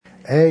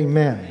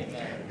Amen.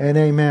 And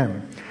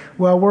amen.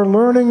 Well, we're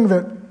learning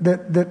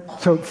that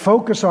to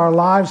focus our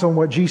lives on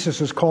what Jesus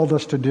has called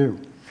us to do.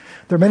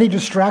 There are many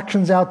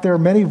distractions out there,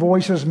 many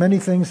voices, many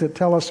things that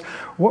tell us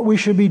what we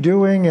should be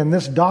doing and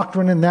this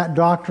doctrine and that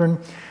doctrine.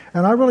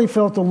 And I really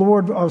felt the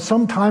Lord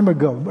some time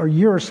ago, or a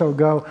year or so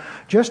ago,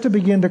 just to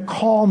begin to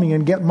call me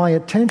and get my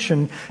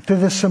attention to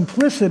the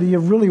simplicity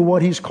of really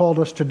what He's called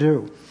us to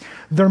do.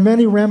 There are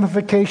many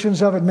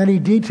ramifications of it, many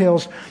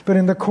details, but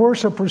in the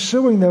course of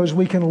pursuing those,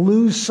 we can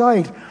lose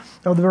sight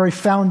of the very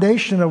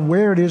foundation of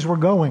where it is we're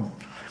going.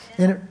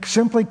 And it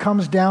simply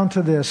comes down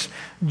to this.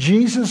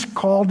 Jesus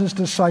called His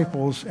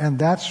disciples, and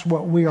that's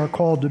what we are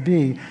called to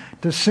be,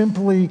 to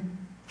simply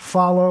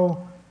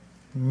follow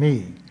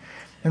me.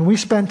 And we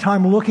spent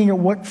time looking at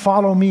what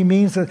follow me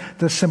means,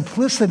 the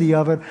simplicity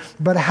of it,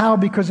 but how,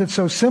 because it's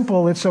so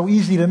simple, it's so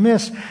easy to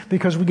miss,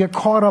 because we get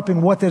caught up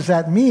in what does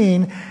that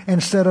mean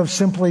instead of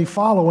simply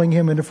following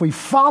Him. And if we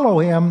follow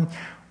Him,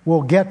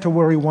 we'll get to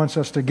where He wants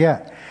us to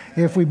get.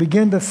 If we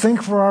begin to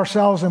think for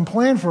ourselves and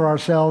plan for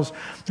ourselves,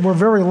 we're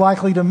very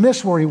likely to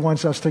miss where He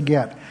wants us to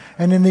get.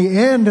 And in the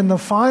end, in the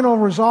final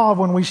resolve,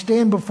 when we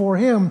stand before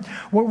Him,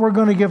 what we're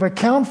going to give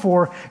account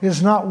for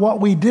is not what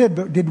we did,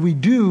 but did we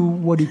do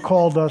what He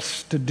called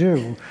us to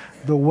do,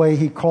 the way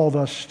He called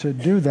us to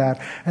do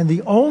that. And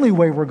the only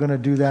way we're going to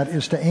do that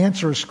is to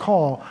answer His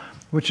call,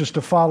 which is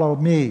to follow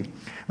me.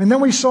 And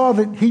then we saw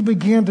that He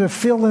began to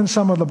fill in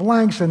some of the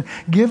blanks and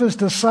give His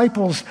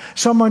disciples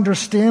some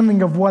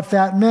understanding of what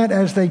that meant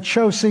as they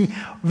chose. See,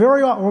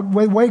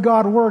 the way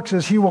God works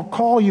is He will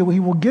call you,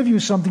 He will give you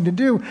something to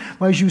do.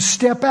 As you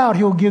step out,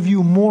 He'll give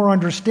you more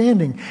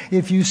understanding.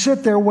 If you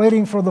sit there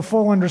waiting for the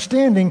full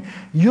understanding,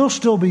 you'll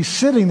still be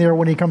sitting there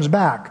when He comes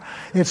back.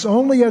 It's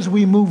only as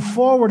we move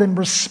forward and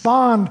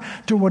respond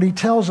to what He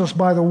tells us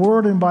by the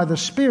Word and by the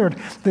Spirit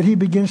that He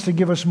begins to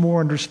give us more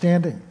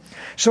understanding.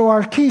 So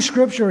our key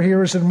scripture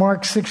here is in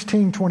Mark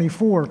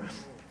 16:24,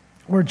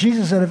 where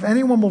Jesus said, if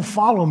anyone will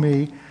follow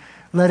me,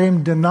 let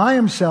him deny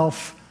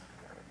himself,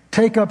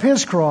 take up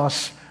his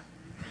cross,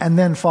 and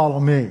then follow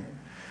me.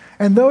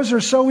 And those are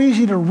so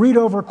easy to read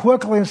over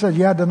quickly and say,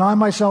 yeah, deny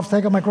myself,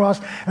 take up my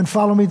cross, and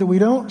follow me, that we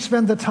don't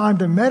spend the time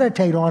to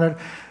meditate on it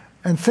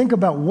and think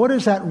about what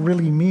does that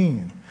really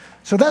mean.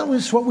 So that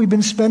was what we've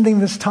been spending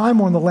this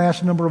time on the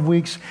last number of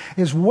weeks,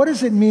 is what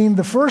does it mean,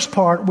 the first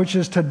part, which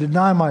is to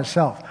deny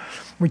myself.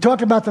 We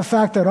talked about the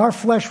fact that our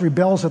flesh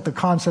rebels at the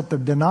concept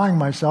of denying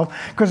myself,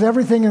 because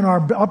everything in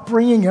our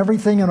upbringing,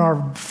 everything in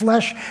our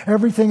flesh,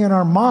 everything in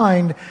our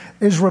mind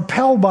is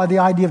repelled by the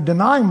idea of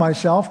denying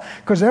myself,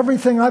 because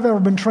everything I've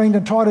ever been trained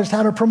and taught is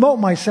how to promote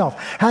myself,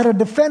 how to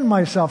defend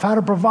myself, how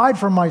to provide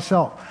for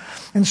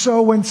myself. And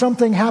so when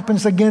something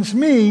happens against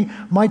me,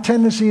 my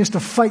tendency is to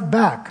fight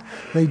back.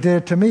 They did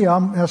it to me.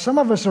 Some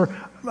of us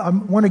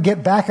want to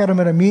get back at them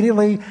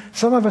immediately.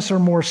 Some of us are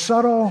more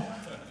subtle,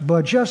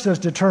 but just as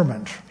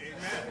determined.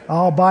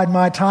 I'll bide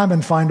my time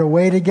and find a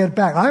way to get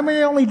back. I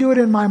may only do it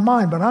in my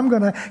mind, but I'm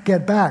going to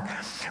get back.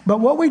 But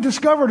what we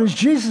discovered is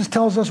Jesus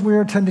tells us we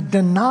are to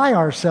deny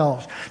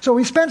ourselves. So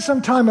we spent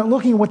some time at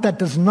looking at what that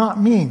does not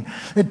mean.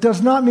 It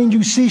does not mean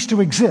you cease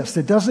to exist.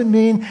 It doesn't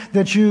mean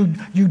that you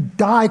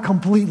die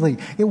completely.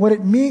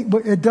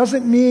 It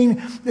doesn't mean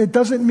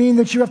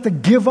that you have to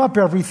give up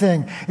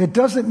everything. It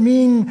doesn't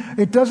mean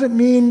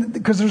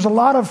because there's a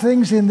lot of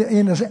things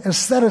in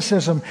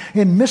asceticism,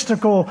 in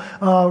mystical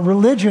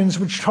religions,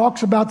 which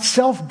talks about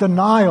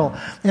self-denial.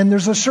 And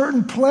there's a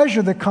certain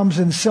pleasure that comes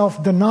in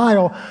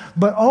self-denial,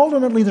 but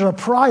ultimately there's a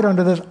pride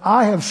under this.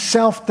 I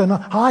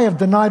have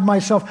denied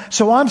myself,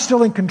 so I'm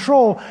still in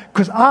control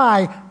because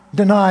I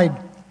denied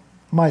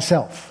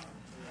myself.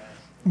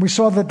 We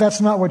saw that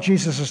that's not what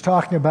Jesus is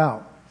talking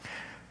about.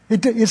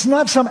 It's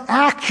not some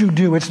act you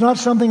do. It's not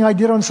something I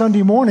did on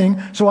Sunday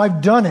morning, so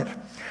I've done it.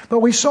 But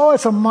we saw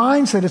it's a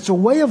mindset. It's a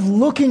way of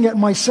looking at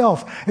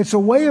myself. It's a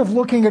way of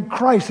looking at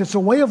Christ. It's a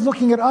way of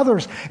looking at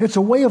others. It's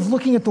a way of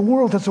looking at the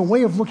world. It's a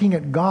way of looking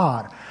at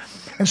God.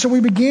 And so we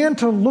began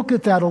to look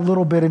at that a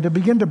little bit and to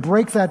begin to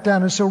break that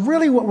down. And so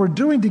really what we're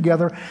doing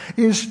together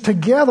is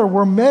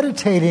we're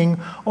meditating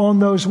on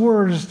those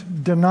words,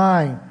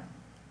 deny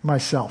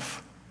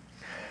myself.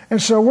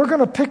 And so we're going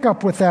to pick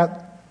up with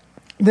that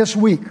this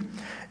week.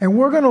 And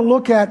we're going to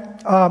look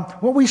at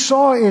what we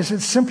saw is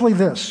it's simply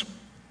this.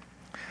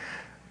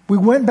 We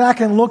went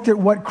back and looked at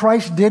what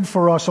Christ did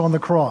for us on the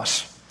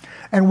cross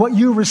and what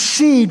you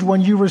received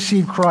when you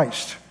received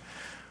Christ.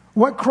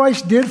 What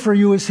Christ did for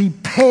you is He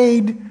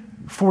paid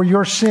for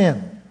your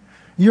sin,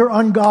 your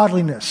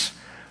ungodliness.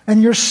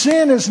 And your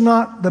sin is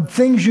not the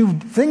things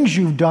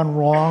you've done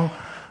wrong.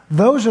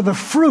 Those are the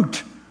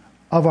fruit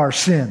of our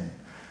sin.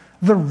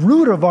 The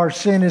root of our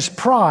sin is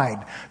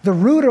pride. The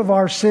root of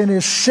our sin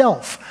is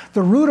self.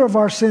 The root of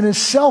our sin is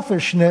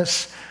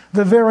selfishness,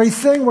 the very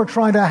thing we're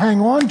trying to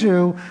hang on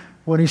to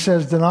when He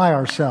says deny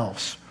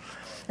ourselves.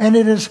 And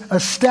it is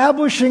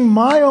establishing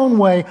my own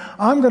way.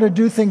 I'm going to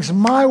do things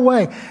my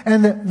way.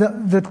 And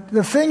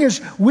the thing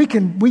is, we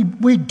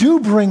do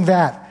bring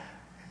that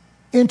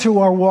into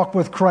our walk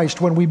with Christ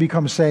when we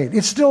become saved.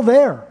 It's still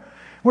there.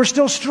 We're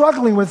still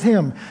struggling with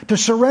Him to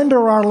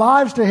surrender our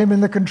lives to Him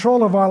and the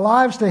control of our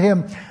lives to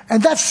Him.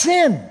 And that's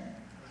sin.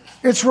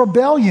 It's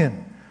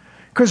rebellion.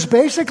 Because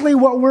basically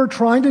what we're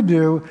trying to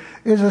do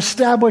is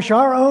establish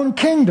our own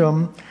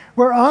kingdom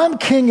where I'm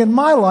king in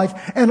my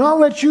life and I'll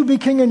let you be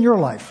king in your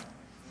life.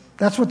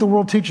 That's what the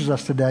world teaches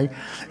us today.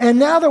 And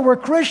now that we're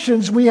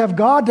Christians, we have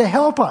God to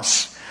help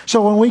us.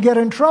 So when we get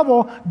in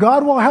trouble,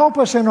 God will help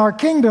us in our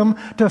kingdom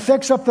to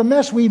fix up the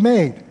mess we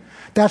made.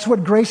 That's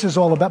what grace is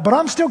all about. But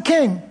I'm still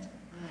king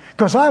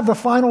because I have the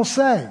final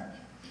say.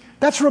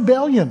 That's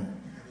rebellion.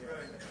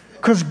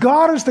 Because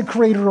God is the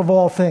creator of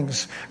all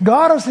things.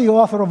 God is the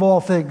author of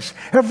all things.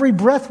 Every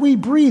breath we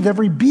breathe,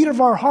 every beat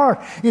of our heart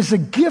is a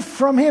gift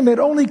from Him. It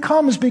only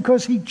comes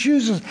because He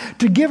chooses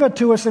to give it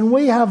to us. And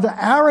we have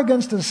the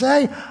arrogance to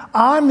say,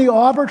 I'm the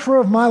arbiter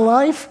of my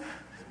life.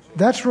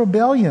 That's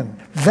rebellion.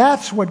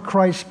 That's what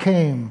Christ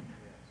came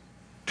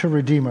to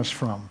redeem us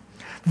from.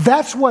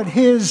 That's what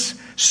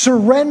His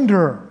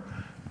surrender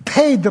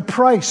paid the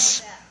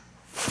price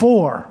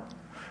for.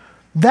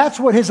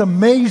 That's what His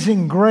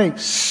amazing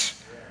grace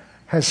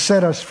has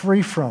set us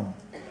free from.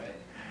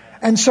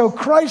 And so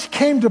Christ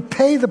came to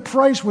pay the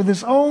price with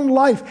His own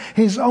life,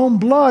 His own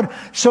blood,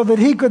 so that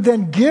He could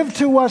then give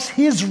to us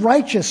His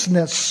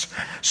righteousness,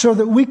 so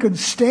that we could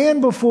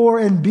stand before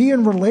and be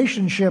in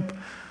relationship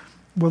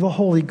with a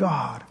holy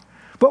God.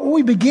 But what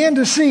we began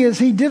to see is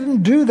He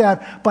didn't do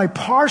that by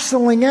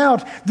parceling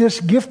out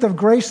this gift of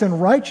grace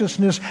and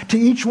righteousness to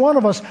each one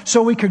of us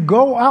so we could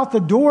go out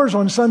the doors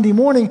on Sunday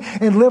morning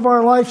and live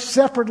our life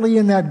separately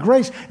in that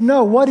grace.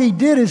 No, what He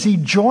did is He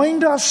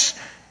joined us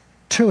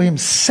to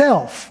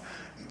Himself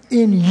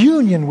in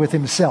union with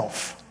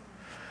Himself,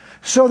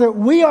 so that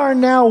we are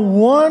now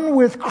one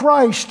with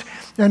Christ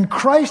and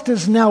Christ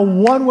is now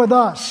one with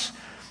us.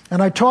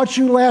 And I taught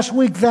you last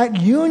week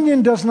that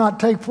union does not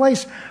take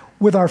place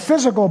with our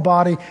physical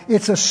body.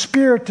 It's a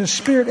spirit to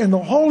spirit, and the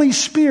Holy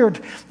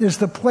Spirit is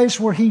the place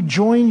where He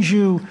joins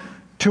you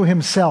to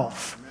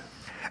Himself.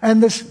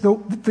 And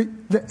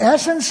the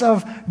essence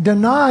of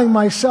denying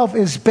myself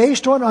is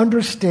based on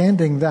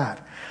understanding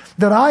that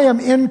I am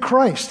in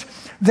Christ.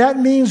 That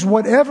means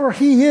whatever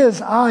He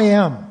is, I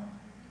am.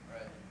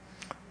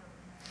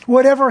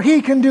 Whatever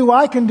He can do,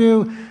 I can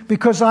do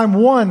because I'm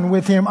one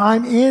with Him.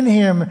 I'm in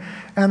Him.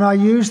 And I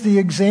used the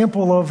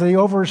example of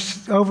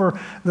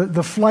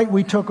the flight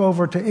we took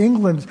over to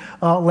England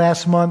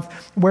last month,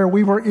 where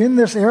we were in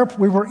this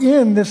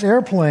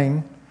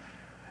airplane,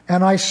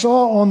 and I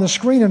saw on the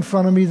screen in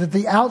front of me that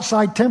the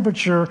outside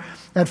temperature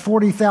at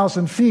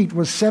 40,000 feet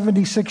was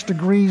 76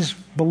 degrees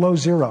below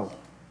zero.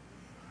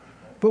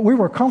 But we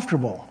were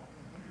comfortable.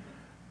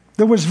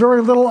 There was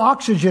very little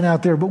oxygen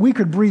out there, but we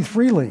could breathe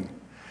freely.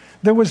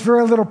 There was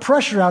very little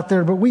pressure out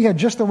there, but we had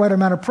just the right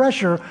amount of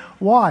pressure.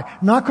 Why?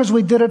 Not because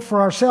we did it for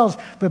ourselves,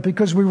 but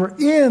because we were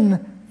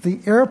in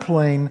the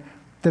airplane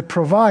that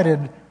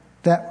provided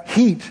that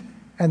heat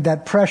and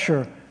that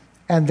pressure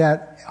and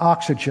that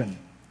oxygen.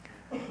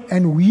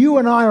 And you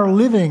and I are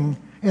living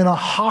in a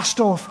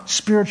hostile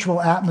spiritual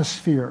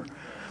atmosphere.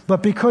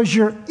 But because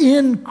you're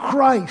in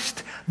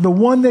Christ, the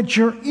one that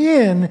you're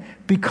in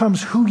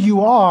becomes who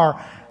you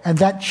are, and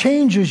that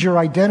changes your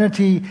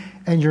identity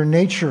and your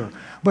nature.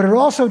 But it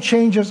also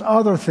changes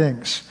other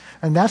things.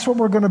 And that's what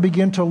we're going to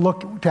begin to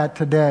look at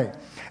today.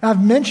 And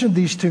I've mentioned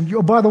these to you.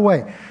 Oh, by the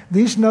way,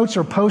 these notes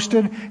are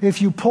posted.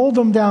 If you pulled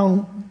them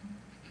down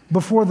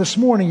before this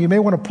morning, you may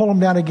want to pull them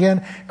down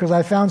again, because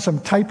I found some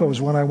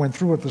typos when I went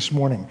through it this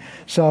morning.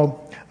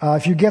 So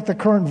if you get the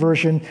current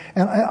version,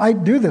 and I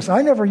do this.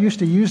 I never used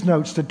to use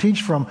notes to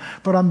teach from,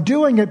 but I'm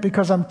doing it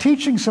because I'm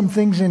teaching some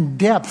things in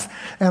depth,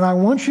 and I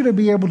want you to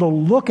be able to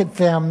look at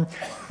them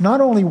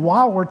not only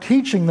while we're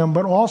teaching them,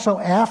 but also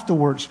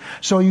afterwards.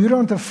 So you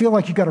don't have to feel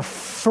like you've got to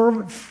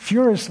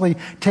furiously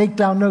take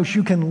down notes.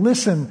 You can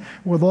listen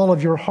with all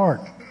of your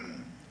heart.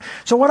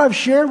 So what I've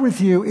shared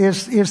with you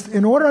is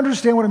in order to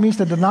understand what it means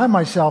to deny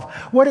myself,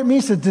 what it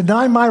means to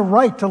deny my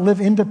right to live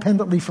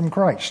independently from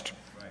Christ.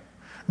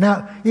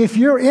 Now, if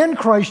you're in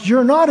Christ,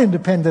 you're not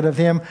independent of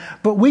Him,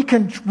 but we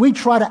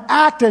try to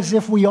act as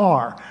if we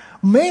are,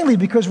 mainly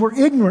because we're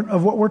ignorant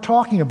of what we're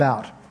talking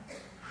about.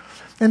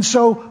 And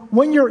so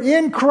when you're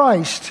in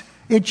Christ,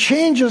 it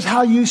changes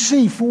how you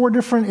see 4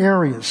 different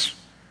areas.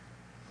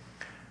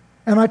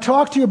 And I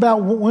talked to you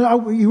about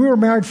when we were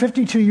married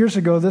 52 years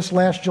ago this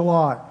last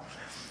July.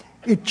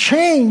 It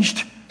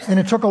changed, and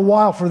it took a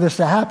while for this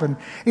to happen.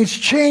 It's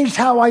changed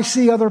how I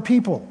see other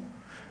people.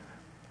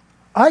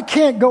 I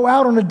can't go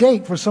out on a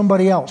date for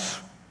somebody else.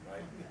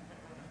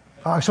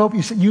 I hope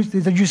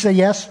did you say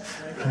yes?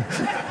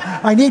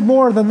 I need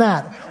more than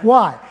that.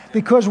 Why?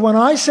 Because when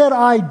I said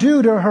I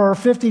do to her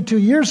 52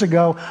 years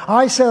ago,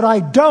 I said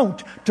I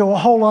don't to a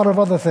whole lot of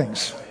other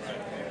things.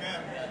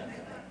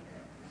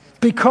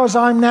 Because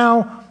I'm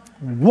now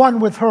one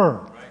with her.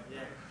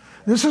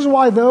 This is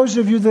why those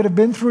of you that have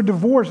been through a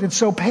divorce, it's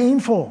so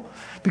painful.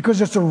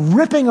 Because it's a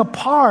ripping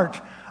apart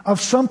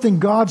of something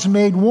God's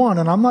made one.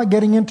 And I'm not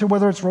getting into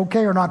whether it's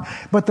okay or not.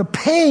 But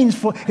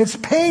it's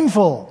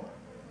painful.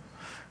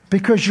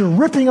 Because you're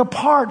ripping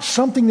apart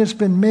something that's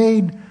been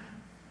made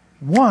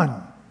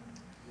one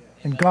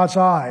in God's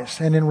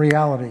eyes and in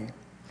reality.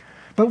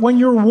 But when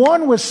you're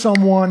one with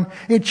someone,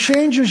 it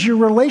changes your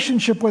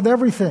relationship with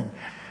everything.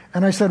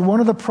 And I said one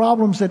of the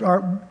problems that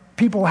our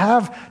people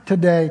have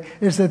today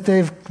is that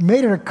they've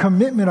made it a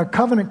commitment, a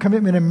covenant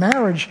commitment in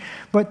marriage,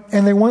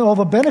 and they want all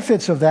the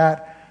benefits of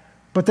that,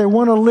 but they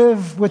want to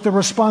live with the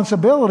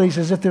responsibilities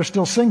as if they're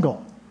still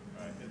single.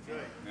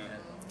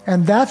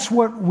 And that's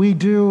what we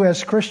do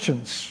as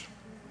Christians.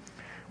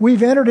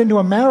 We've entered into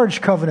a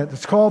marriage covenant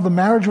that's called the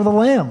marriage of the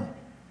Lamb.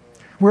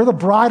 We're the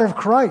bride of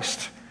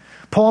Christ.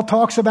 Paul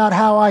talks about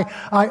how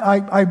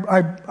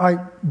I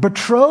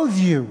betroth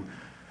you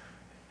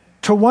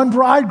to one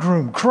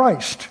bridegroom,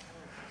 Christ.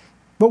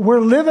 But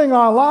we're living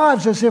our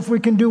lives as if we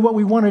can do what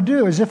we want to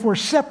do, as if we're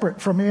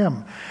separate from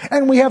Him.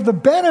 And we have the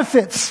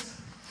benefits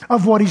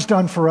of what He's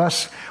done for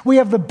us. We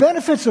have the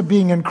benefits of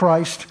being in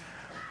Christ,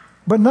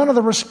 but none of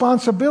the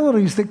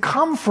responsibilities that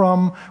come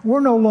from we're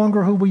no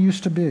longer who we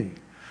used to be.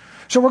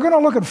 So we're going to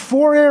look at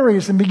 4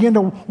 areas and begin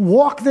to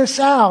walk this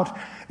out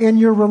in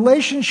your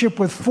relationship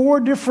with 4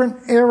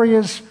 different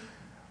areas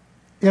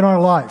in our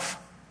life.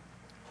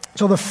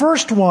 So the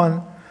first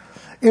one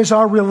is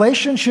our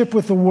relationship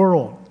with the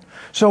world.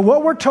 So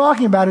what we're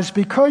talking about is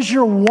because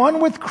you're one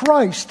with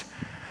Christ,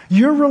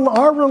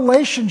 our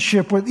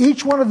relationship with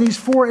each one of these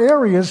 4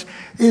 areas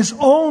is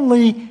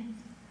only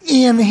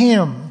in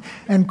Him.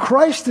 And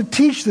Christ, to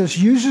teach this,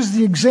 uses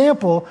the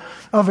example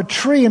of a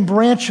tree and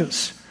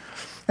branches.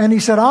 And He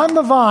said, I'm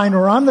the vine,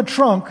 or I'm the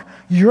trunk,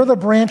 you're the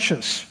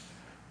branches.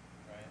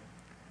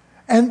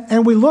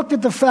 And we looked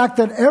at the fact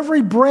that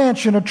every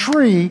branch in a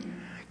tree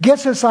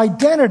gets its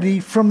identity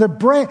from the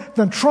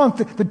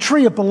trunk, the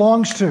tree it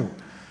belongs to.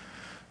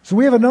 So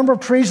we have a number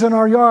of trees in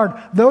our yard.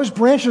 Those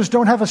branches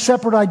don't have a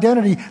separate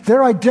identity.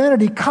 Their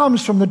identity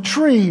comes from the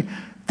tree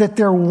that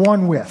they're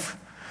one with.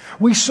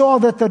 We saw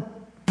that the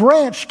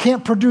branch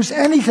can't produce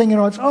anything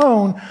on its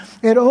own.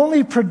 It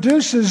only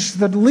produces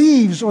the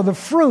leaves or the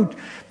fruit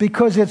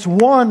because it's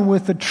one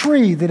with the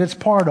tree that it's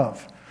part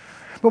of.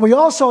 But we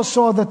also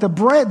saw that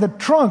the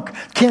trunk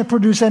can't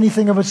produce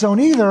anything of its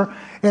own either.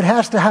 It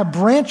has to have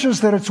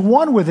branches that it's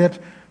one with it,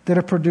 that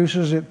it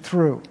produces it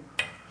through.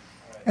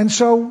 And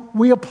so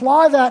we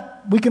apply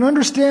that. We can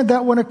understand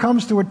that when it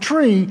comes to a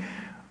tree,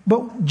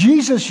 but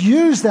Jesus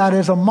used that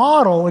as a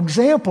model,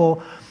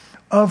 example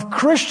of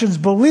Christians,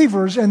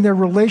 believers, and their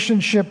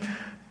relationship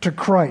to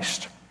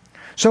Christ.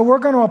 So we're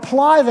going to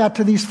apply that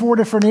to these 4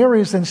 different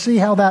areas and see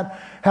how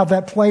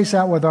that plays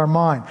out with our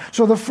mind.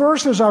 So the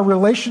first is our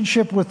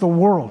relationship with the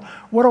world.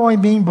 What do I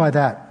mean by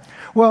that?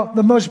 Well,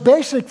 the most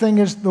basic thing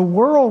is the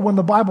world, when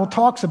the Bible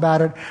talks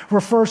about it,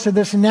 refers to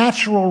this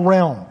natural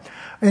realm.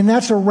 And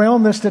that's a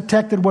realm that's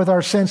detected with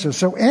our senses.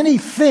 So any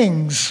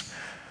things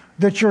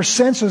that your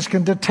senses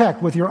can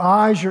detect with your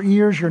eyes, your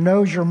ears, your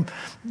nose,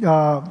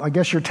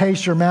 your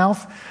taste, your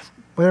mouth,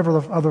 whatever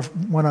the other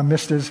one I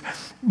missed is,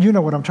 you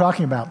know what I'm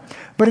talking about.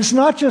 But it's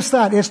not just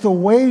that. It's the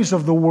ways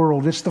of the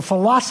world. It's the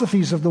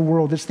philosophies of the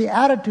world. It's the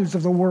attitudes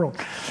of the world.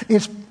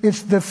 It's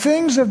the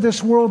things of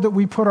this world that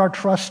we put our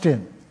trust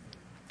in,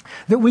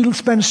 that we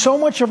spend so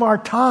much of our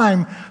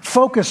time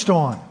focused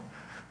on,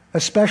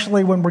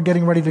 especially when we're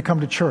getting ready to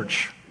come to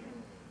church.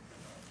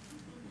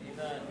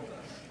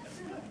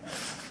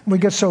 We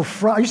get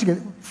I used to get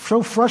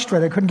so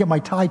frustrated I couldn't get my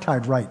tie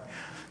tied right.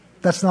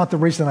 That's not the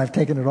reason I've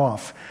taken it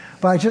off.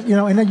 But I just,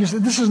 and then you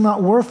said, this is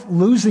not worth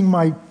losing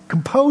my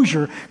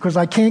composure because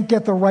I can't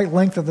get the right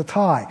length of the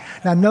tie.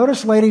 Now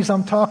notice, ladies,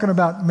 I'm talking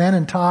about men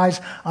and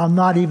ties. I'm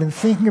not even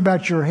thinking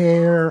about your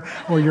hair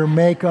or your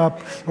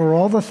makeup or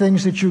all the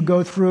things that you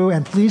go through.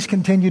 And please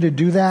continue to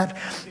do that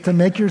to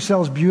make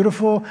yourselves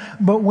beautiful.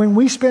 But when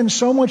we spend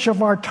so much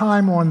of our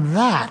time on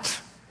that,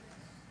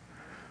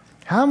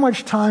 how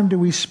much time do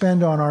we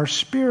spend on our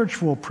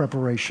spiritual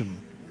preparation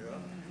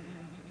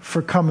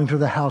for coming to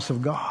the house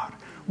of God?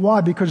 Why?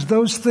 Because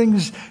those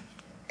things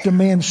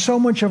demand so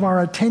much of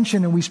our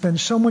attention and we spend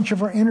so much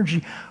of our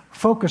energy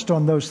focused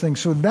on those things.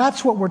 So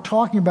that's what we're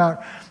talking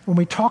about when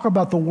we talk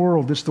about the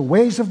world. It's the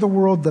ways of the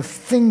world, the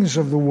things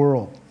of the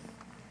world,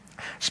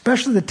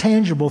 especially the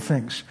tangible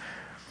things.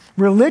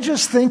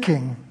 Religious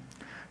thinking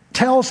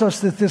tells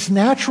us that this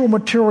natural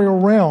material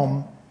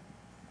realm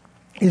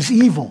is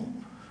evil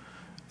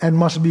and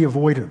must be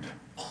avoided.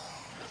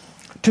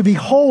 To be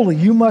holy,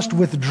 you must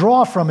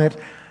withdraw from it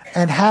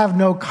and have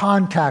no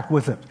contact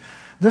with it.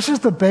 This is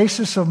the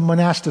basis of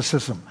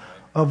monasticism,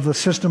 of the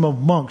system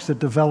of monks that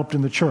developed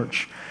in the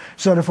church.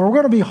 So if we're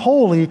going to be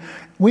holy,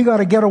 we got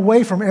to get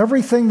away from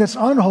everything that's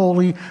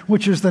unholy,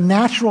 which is the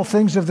natural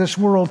things of this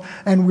world,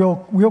 and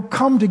we'll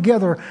come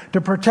together to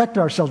protect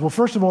ourselves. Well,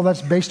 first of all,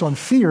 that's based on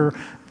fear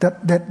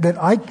that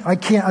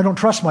I don't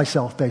trust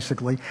myself,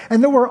 basically.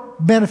 And there were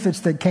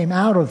benefits that came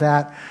out of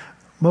that.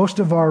 Most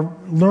of our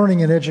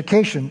learning and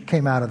education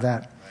came out of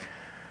that.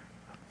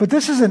 But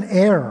this is an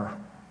error,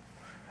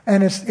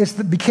 and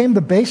it became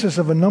the basis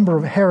of a number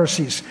of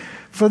heresies.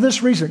 For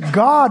this reason,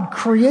 God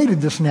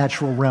created this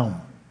natural realm.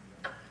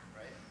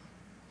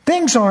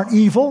 Things aren't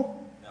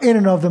evil in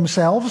and of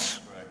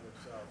themselves.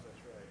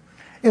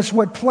 It's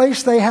what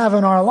place they have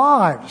in our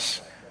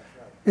lives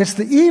It's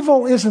the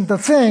evil isn't the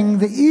thing.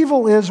 The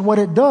evil is what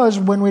it does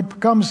when it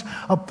becomes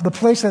the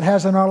place it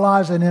has in our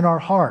lives and in our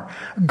heart.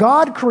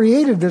 God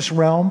created this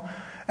realm,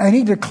 and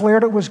He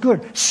declared it was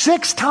good.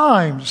 6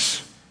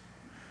 times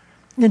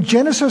in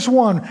Genesis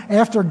 1,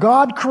 after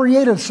God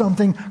created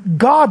something,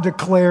 God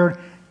declared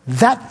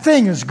that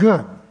thing is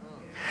good.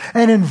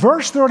 And in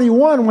verse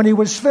 31, when He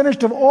was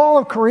finished of all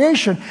of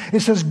creation, it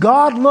says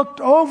God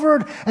looked over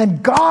it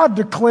and God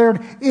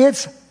declared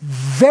it's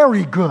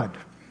very good.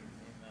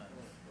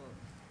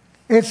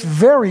 It's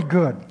very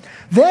good.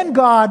 Then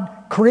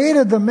God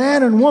created the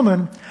man and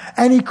woman,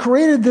 and He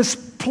created this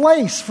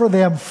place for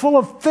them full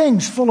of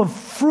things, full of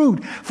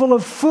fruit, full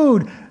of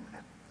food.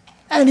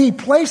 And He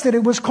placed it.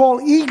 It was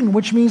called Eden,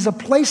 which means a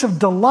place of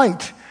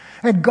delight.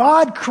 And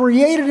God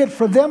created it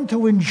for them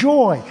to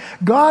enjoy.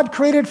 God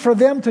created for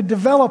them to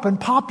develop and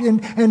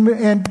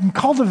and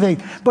cultivate.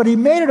 But He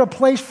made it a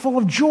place full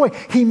of joy.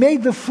 He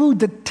made the food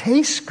that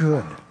tastes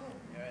good.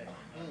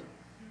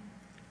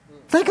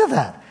 Think of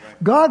that.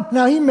 God,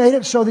 now He made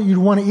it so that you'd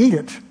want to eat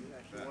it.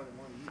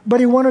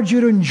 But He wanted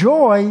you to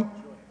enjoy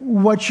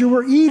what you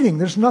were eating.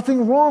 There's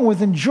nothing wrong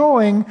with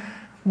enjoying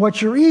what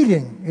you're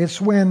eating.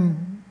 It's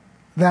when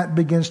that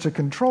begins to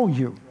control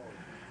you.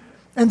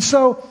 And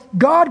so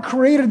God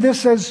created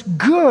this as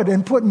good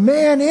and put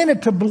man in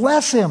it to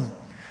bless him.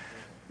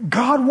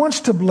 God wants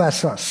to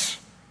bless us.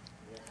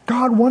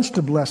 God wants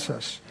to bless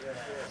us.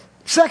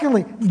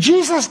 Secondly,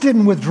 Jesus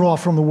didn't withdraw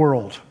from the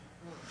world.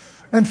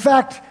 In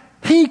fact,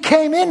 He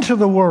came into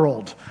the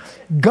world.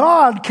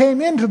 God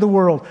came into the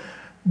world.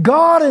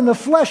 God in the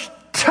flesh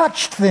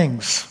touched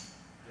things.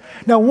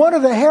 Now, one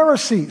of the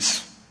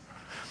heresies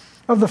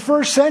of the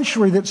first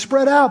century that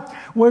spread out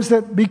was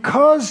that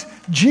because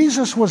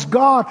Jesus was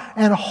God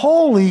and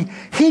holy,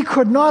 He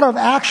could not have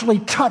actually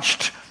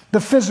touched the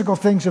physical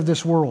things of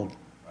this world.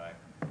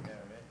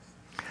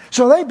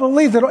 So they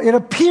believed that it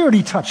appeared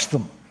He touched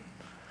them.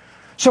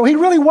 So He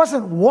really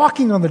wasn't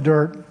walking on the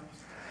dirt.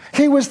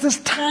 He was this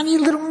tiny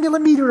little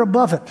millimeter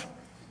above it.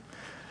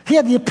 He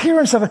had the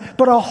appearance of it,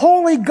 but a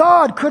holy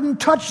God couldn't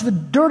touch the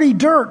dirty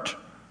dirt.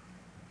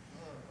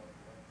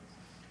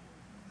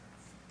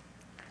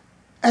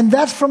 And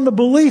that's from the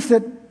belief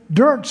that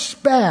dirt's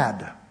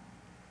bad.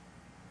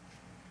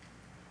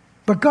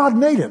 But God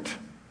made it.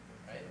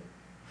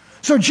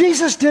 So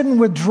Jesus didn't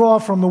withdraw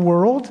from the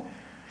world.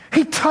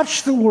 He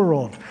touched the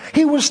world.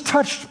 He was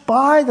touched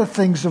by the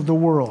things of the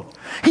world.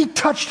 He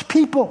touched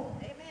people.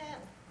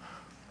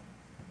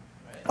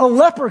 A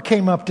leper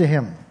came up to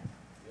Him.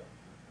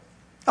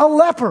 A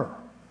leper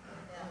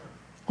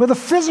with a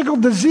physical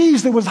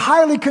disease that was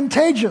highly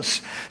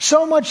contagious.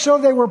 So much so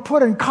they were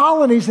put in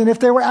colonies, and if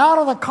they were out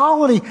of the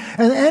colony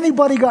and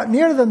anybody got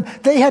near them,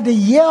 they had to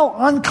yell,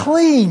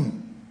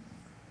 unclean.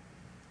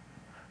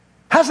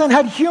 Hasn't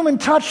had human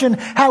touch in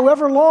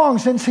however long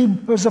since he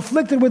was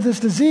afflicted with this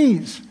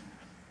disease.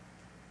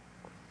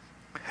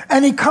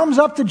 And he comes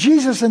up to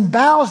Jesus and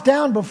bows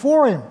down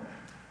before Him.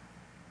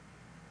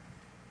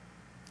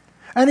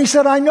 And he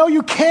said, I know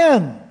you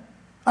can.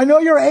 I know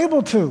you're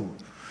able to.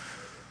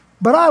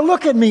 But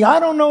look at me. I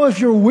don't know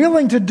if you're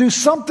willing to do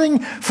something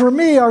for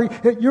me or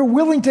you're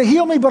willing to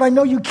heal me, but I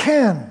know you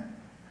can.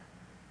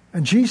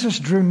 And Jesus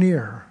drew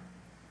near.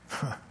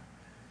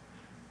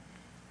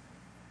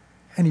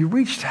 And He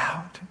reached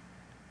out.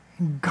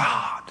 And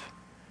God,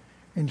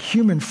 in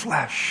human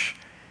flesh,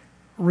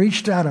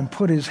 reached out and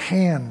put His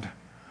hand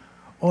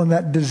on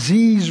that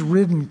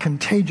disease-ridden,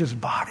 contagious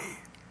body.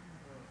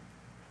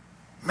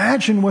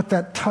 Imagine what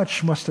that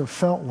touch must have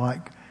felt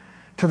like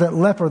to that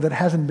leper that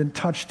hasn't been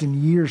touched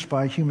in years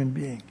by a human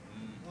being.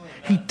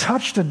 He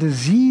touched a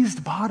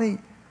diseased body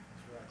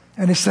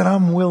and He said,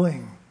 I'm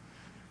willing.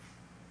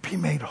 Be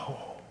made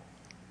whole.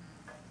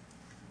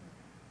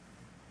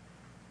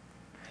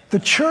 The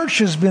church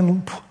has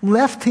been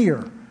left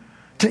here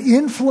to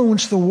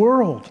influence the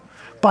world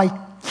by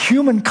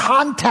human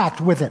contact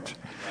with it.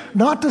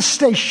 Not to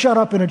stay shut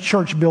up in a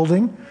church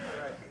building.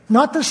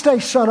 Not to stay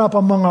shut up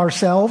among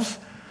ourselves.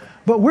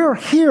 But we're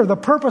here. The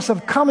purpose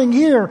of coming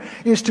here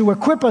is to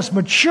equip us,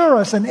 mature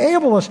us,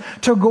 enable us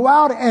to go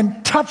out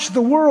and touch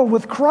the world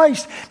with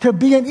Christ, to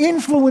be an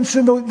influence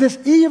in this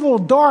evil,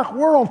 dark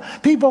world.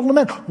 People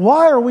lament,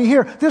 why are we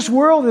here? This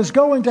world is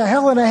going to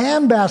hell in a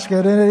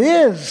handbasket, and it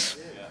is.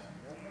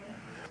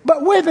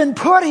 But we've been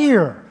put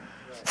here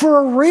for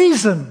a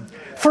reason,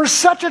 for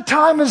such a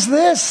time as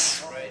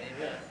this.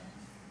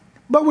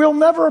 But we'll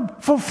never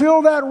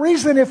fulfill that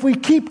reason if we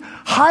keep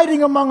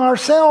hiding among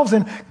ourselves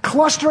and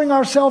clustering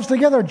ourselves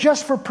together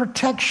just for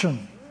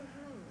protection.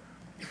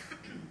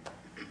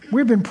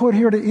 We've been put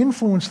here to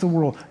influence the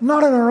world,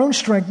 not in our own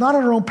strength, not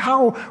in our own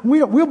power.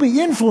 We'll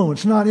be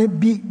influenced, not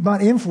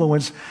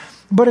influenced,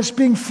 but it's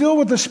being filled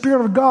with the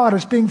Spirit of God.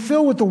 It's being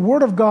filled with the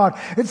Word of God.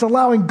 It's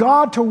allowing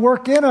God to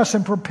work in us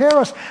and prepare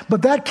us.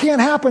 But that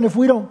can't happen if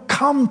we don't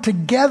come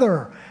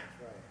together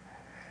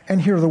and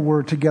hear the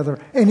Word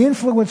together and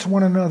influence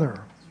one another.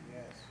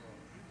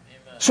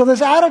 So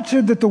this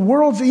attitude that the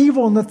world's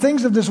evil and the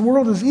things of this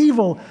world is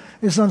evil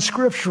is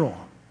unscriptural.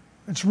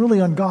 It's really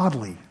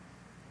ungodly.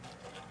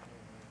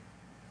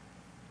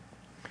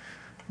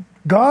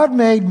 God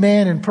made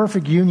man in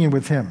perfect union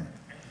with him.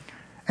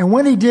 And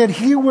when he did,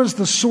 he was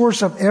the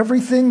source of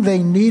everything they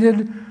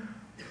needed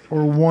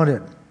or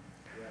wanted.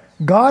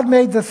 God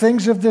made the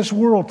things of this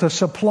world to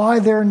supply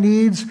their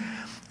needs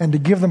and to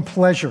give them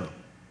pleasure.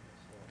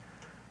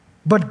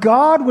 But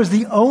God was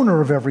the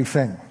owner of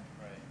everything.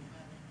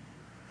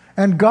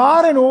 And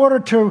God, in order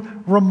to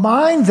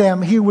remind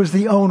them he was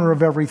the owner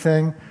of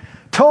everything,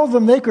 told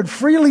them they could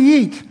freely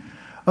eat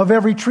of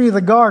every tree of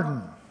the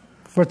garden.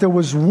 But there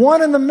was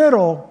one in the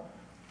middle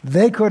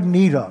they couldn't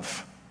eat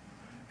of.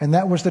 And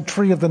that was the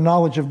tree of the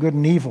knowledge of good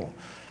and evil.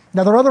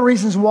 Now, there are other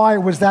reasons why it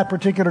was that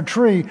particular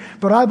tree,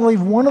 but I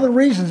believe one of the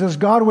reasons is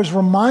God was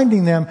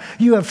reminding them,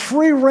 you have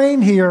free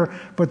reign here,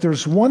 but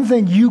there's one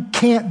thing you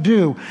can't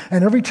do.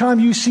 And every time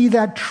you see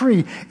that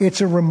tree,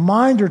 it's a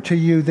reminder to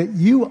you that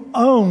you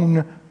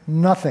own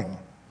nothing.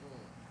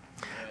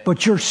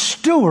 But you're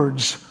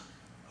stewards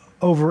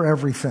over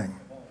everything.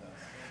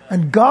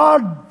 And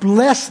God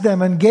blessed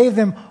them and gave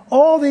them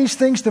all these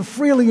things to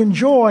freely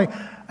enjoy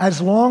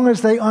as long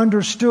as they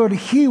understood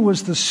He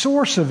was the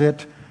source of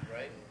it.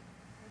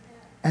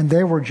 And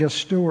they were just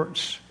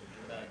stewards.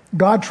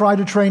 God tried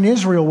to train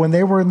Israel when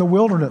they were in the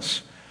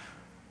wilderness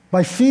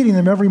by feeding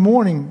them every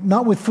morning,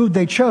 not with food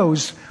they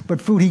chose,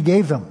 but food He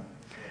gave them.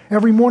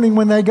 Every morning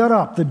when they got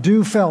up, the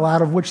dew fell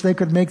out of which they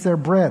could make their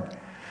bread.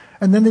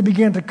 And then they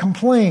began to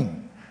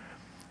complain.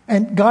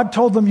 And God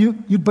told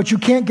them, but you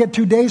can't get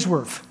 2 days'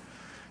 worth.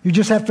 You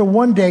just have to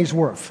 1 day's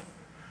worth.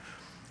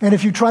 And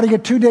if you try to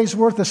get 2 days'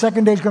 worth, the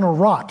second day is going to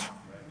rot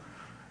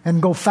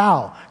and go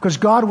foul. Because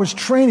God was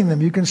training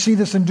them. You can see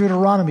this in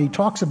Deuteronomy. He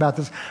talks about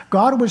this.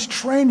 God was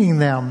training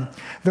them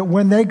that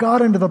when they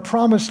got into the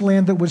promised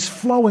land that was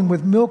flowing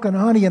with milk and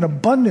honey in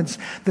abundance,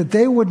 that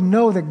they would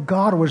know that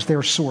God was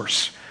their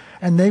source.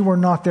 And they were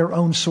not their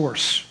own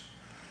source.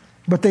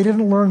 But they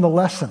didn't learn the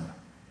lesson.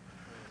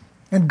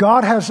 And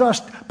God has us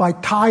by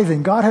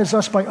tithing. God has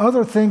us by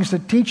other things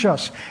that teach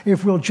us,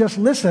 if we'll just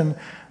listen,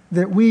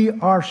 that we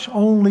are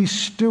only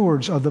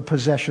stewards of the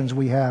possessions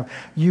we have.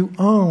 You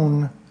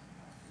own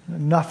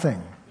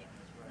nothing,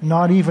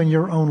 not even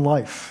your own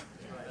life.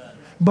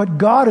 But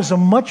God is a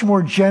much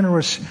more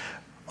generous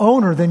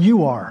owner than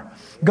you are.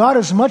 God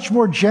is much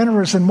more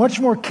generous and much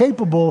more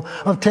capable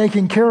of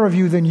taking care of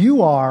you than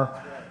you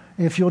are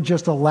if you'll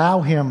just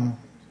allow Him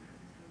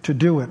to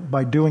do it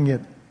by doing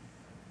it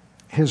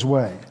His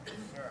way.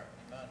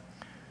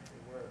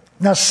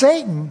 Now,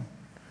 Satan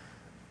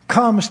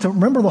comes to,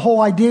 remember the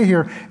whole idea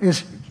here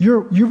is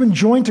you've been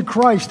joined to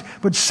Christ,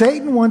 but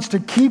Satan wants to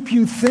keep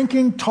you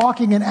thinking,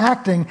 talking, and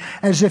acting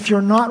as if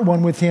you're not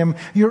one with Him.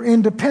 You're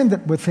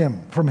independent with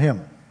Him, from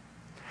Him.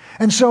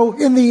 And so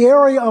in the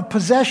area of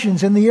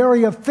possessions, in the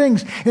area of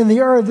things, in the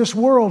area of this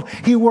world,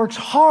 he works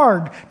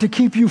hard to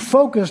keep you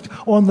focused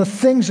on the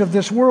things of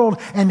this world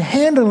and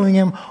handling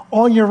them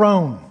on your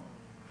own.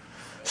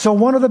 So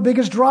one of the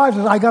biggest drives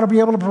is I got to be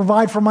able to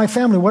provide for my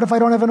family. What if I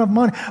don't have enough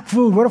money?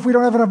 Food. What if we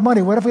don't have enough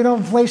money? What if we don't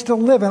have a place to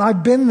live? And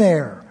I've been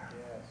there.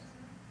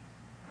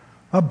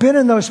 I've been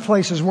in those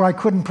places where I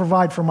couldn't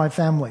provide for my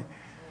family.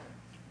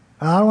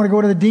 I don't want to go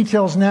into the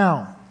details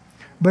now,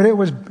 but it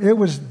was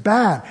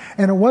bad.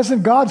 And it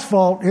wasn't God's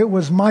fault. It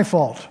was my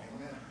fault.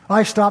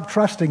 I stopped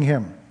trusting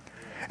Him.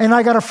 And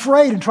I got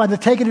afraid and tried to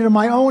take it into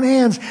my own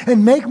hands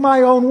and make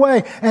my own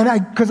way.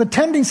 And because the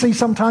tendency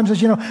sometimes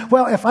is,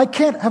 well, if I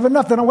can't have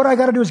enough, then what I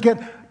got to do is get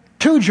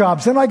 2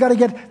 jobs. Then I got to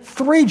get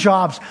 3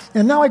 jobs.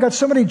 And now I got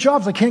so many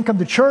jobs, I can't come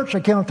to church. I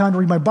can't have time to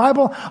read my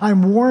Bible.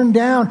 I'm worn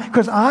down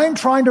because I'm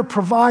trying to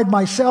provide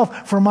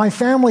myself for my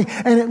family.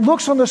 And it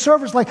looks on the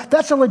surface like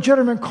that's a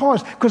legitimate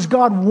cause because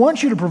God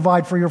wants you to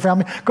provide for your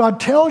family. God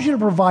tells you to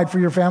provide for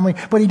your family,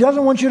 but He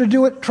doesn't want you to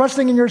do it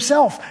trusting in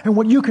yourself and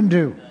what you can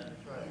do.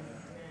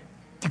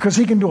 Because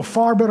He can do a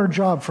far better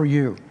job for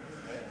you.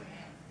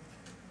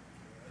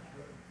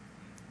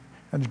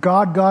 And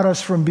God got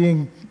us from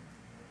being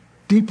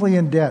deeply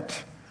in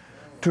debt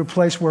to a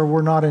place where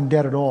we're not in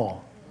debt at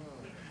all.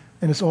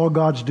 And it's all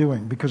God's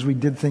doing because we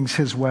did things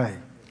His way.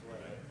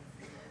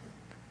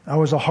 That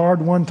was a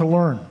hard one to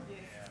learn.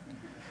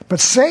 But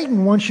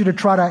Satan wants you to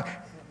try to,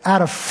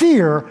 out of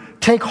fear,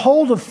 take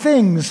hold of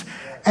things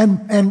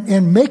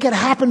and make it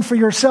happen for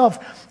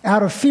yourself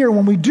out of fear.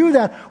 When we do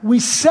that,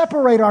 we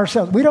separate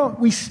ourselves.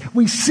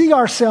 We see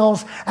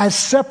ourselves as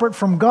separate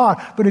from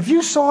God. But if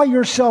you saw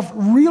yourself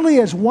really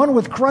as one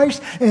with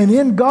Christ and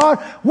in God,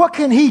 what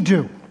can He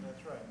do?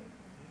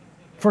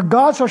 For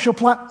God so shall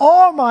supply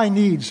all my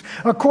needs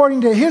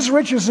according to His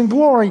riches and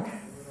glory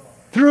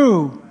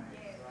through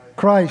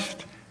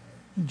Christ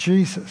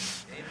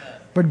Jesus.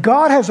 But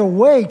God has a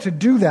way to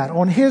do that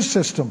on His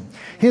system,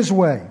 His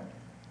way.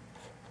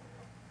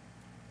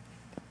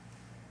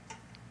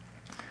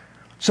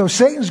 So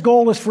Satan's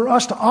goal is for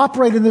us to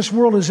operate in this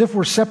world as if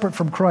we're separate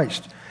from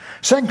Christ.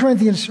 1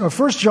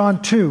 John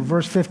 2,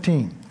 verse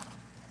 15.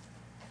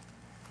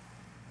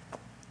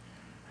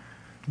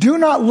 Do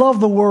not love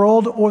the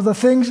world or the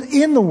things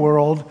in the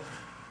world.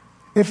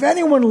 If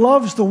anyone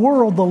loves the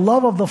world, the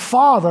love of the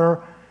Father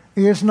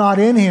is not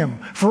in him.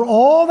 For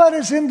all that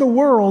is in the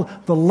world,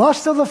 the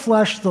lust of the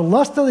flesh, the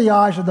lust of the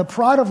eyes, and the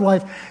pride of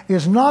life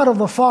is not of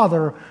the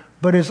Father,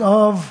 but is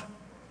of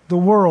the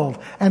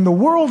world. And the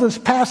world is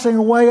passing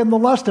away in the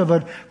lust of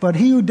it, but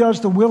he who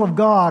does the will of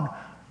God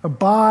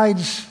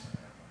abides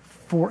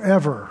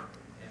forever.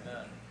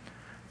 Amen.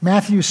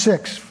 Matthew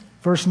 6,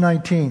 verse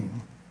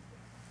 19.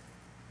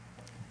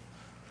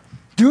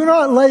 Do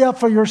not lay up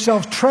for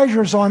yourselves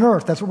treasures on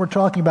earth. That's what we're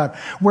talking about.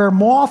 Where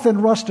moth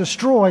and rust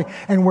destroy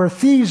and where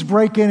thieves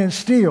break in and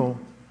steal.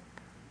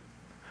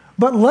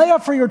 But lay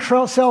up for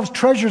yourselves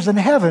treasures in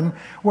heaven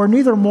where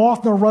neither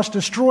moth nor rust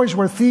destroys,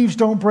 where thieves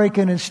don't break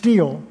in and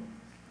steal.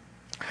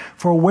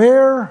 For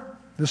where,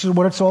 this is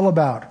what it's all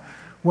about,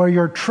 where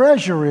your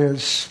treasure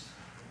is,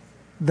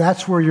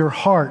 that's where your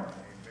heart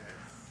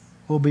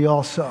will be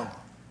also.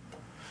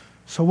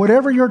 So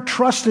whatever you're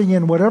trusting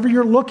in, whatever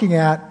you're looking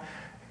at,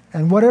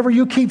 and whatever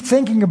you keep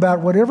thinking about,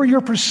 whatever you're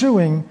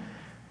pursuing,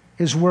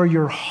 is where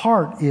your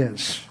heart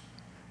is.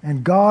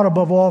 And God,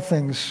 above all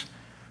things,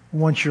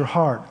 wants your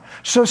heart.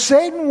 So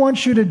Satan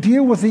wants you to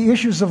deal with the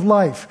issues of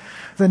life,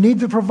 the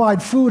need to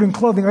provide food and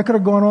clothing. I could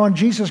have gone on.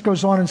 Jesus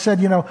goes on and said,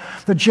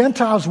 the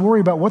Gentiles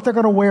worry about what they're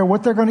going to wear,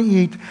 what they're going to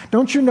eat.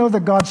 Don't you know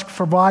that God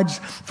provides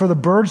for the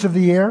birds of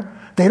the air?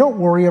 They don't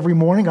worry every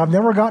morning. I've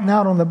never gotten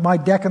out on my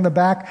deck in the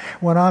back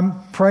when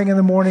I'm praying in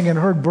the morning and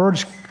heard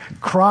birds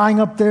crying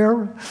up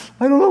there.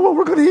 I don't know what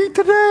we're going to eat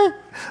today.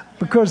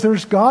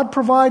 Because God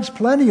provides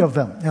plenty of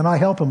them. And I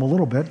help him a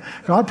little bit.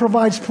 God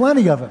provides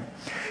plenty of them.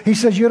 He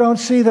says, you don't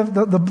see the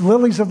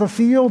lilies of the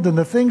field and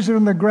the things that are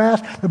in the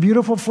grass, the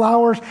beautiful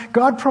flowers.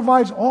 God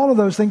provides all of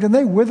those things, and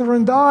they wither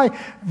and die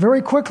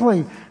very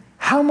quickly.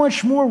 How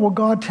much more will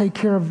God take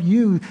care of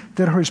you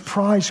that are his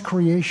prized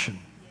creation?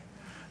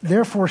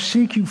 Therefore,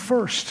 seek you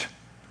first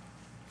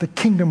the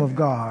kingdom of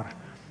God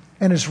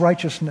and his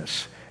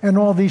righteousness, and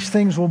all these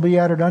things will be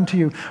added unto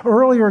you.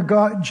 Earlier,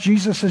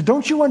 Jesus says,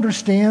 don't you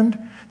understand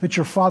that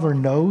your Father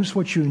knows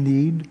what you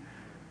need?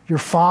 Your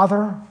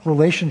Father,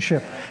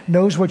 relationship,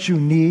 knows what you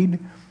need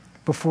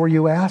before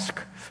you ask.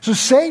 So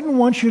Satan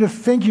wants you to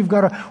think you've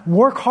got to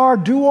work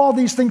hard, do all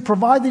these things,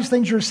 provide these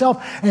things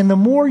yourself. And the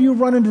more you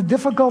run into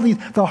difficulty,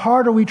 the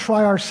harder we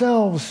try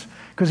ourselves.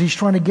 Because he's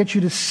trying to get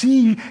you to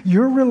see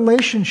your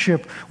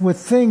relationship with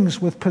things,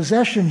 with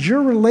possessions,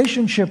 your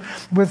relationship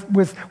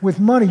with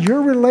money,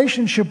 your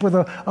relationship with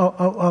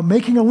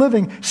making a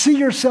living. See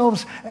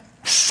yourselves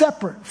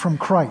separate from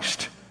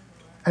Christ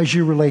as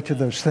you relate to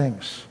those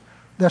things.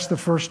 That's the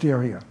first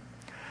area.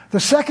 The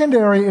second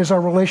area is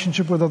our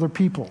relationship with other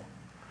people.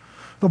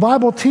 The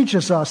Bible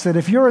teaches us that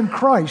if you're in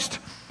Christ,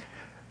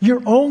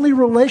 your only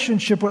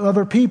relationship with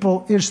other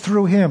people is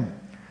through him.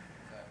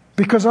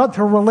 Because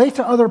to relate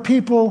to other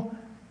people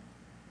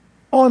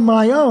on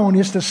my own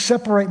is to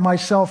separate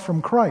myself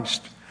from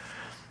Christ.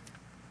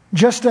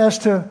 Just as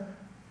to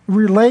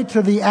relate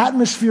to the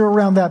atmosphere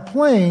around that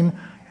plane,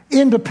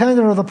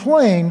 independent of the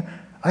plane,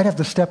 I'd have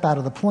to step out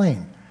of the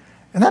plane.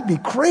 And that'd be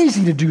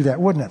crazy to do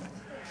that, wouldn't it?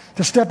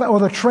 To step out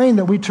with a train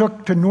that we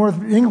took to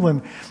North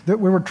England,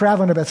 that we were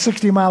traveling about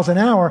 60 miles an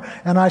hour,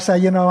 and I say,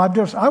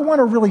 I want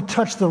to really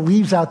touch the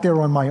leaves out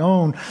there on my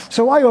own.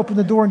 So I open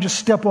the door and just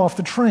step off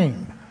the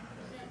train.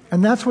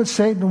 And that's what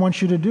Satan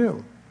wants you to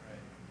do.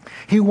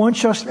 He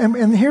wants us,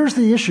 and here's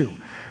the issue.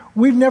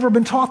 We've never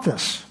been taught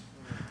this.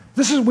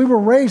 We were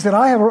raised that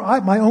I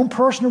have my own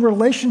personal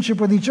relationship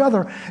with each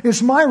other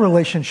is my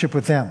relationship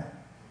with them.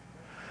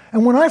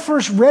 And when I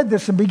first read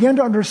this and began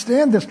to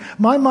understand this,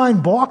 my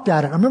mind balked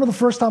at it. I remember the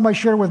first time I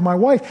shared it with my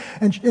wife,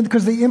 and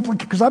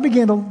because I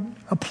began to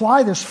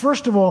apply this,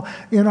 first of all,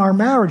 in our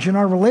marriage, in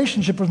our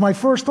relationship, was my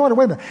first thought,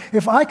 wait a minute,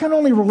 if I can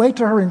only relate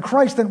to her in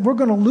Christ, then we're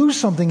going to lose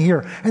something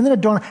here. And then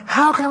it dawned,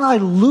 how can I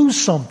lose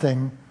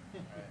something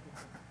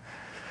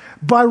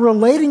by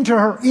relating to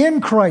her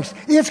in Christ?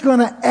 It's going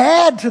to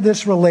add to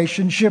this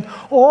relationship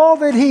all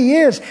that he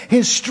is,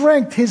 his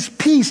strength, his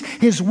peace,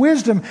 his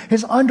wisdom,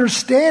 his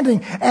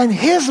understanding, and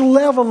his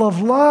level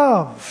of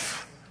love.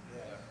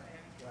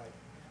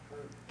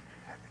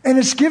 And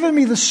it's given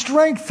me the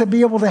strength to be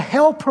able to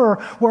help her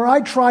where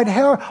I tried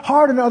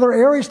hard in other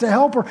areas to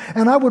help her,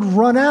 and I would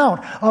run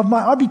out of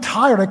I'd be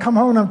tired. I'd come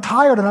home and I'm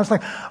tired, and I was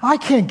like, I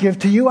can't give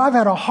to you. I've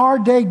had a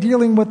hard day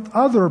dealing with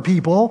other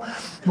people.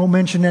 Won't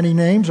mention any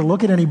names or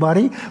look at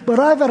anybody, but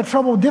I've had a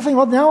trouble dealing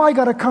with. Now I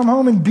got to come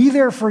home and be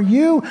there for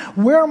you.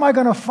 Where am I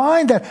going to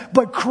find that?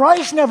 But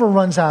Christ never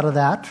runs out of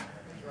that.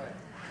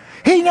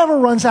 He never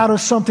runs out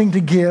of something to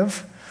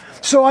give.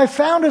 So I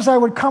found as I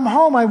would come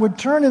home, I would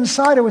turn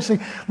inside, I would say,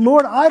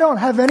 Lord, I don't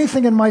have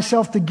anything in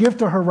myself to give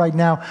to her right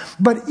now,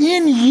 but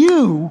in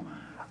you,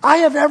 I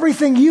have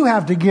everything you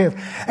have to give.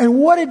 And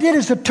what it did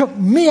is it took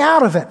me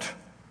out of it.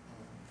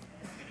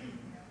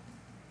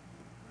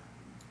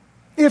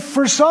 If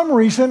for some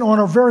reason, on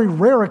a very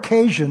rare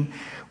occasion,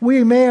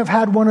 we may have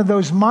had one of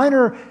those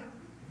minor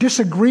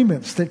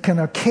disagreements that can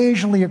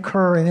occasionally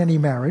occur in any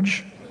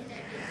marriage,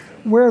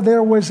 where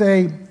there was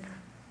a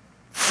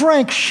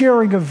frank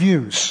sharing of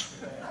views.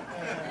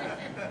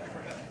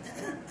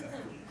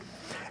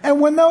 And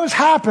when those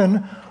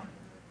happen,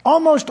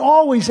 almost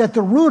always at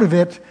the root of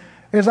it,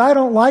 is I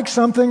don't like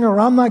something, or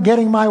I'm not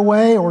getting my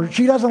way, or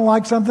she doesn't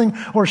like something,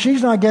 or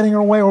she's not getting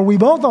her way, or we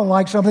both don't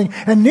like something,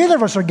 and neither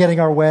of us are getting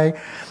our way.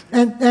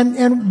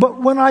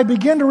 But when I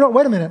begin to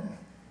wait a minute,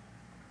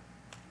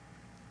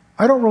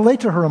 I don't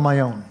relate to her on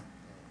my own.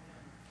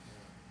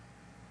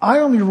 I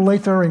only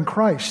relate to her in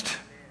Christ.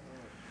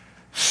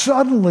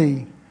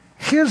 Suddenly,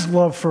 His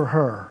love for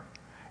her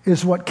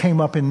is what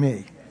came up in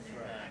me.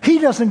 He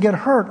doesn't get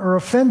hurt or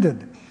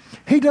offended.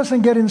 He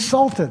doesn't get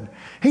insulted.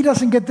 He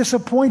doesn't get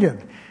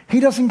disappointed. He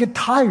doesn't get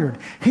tired.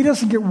 He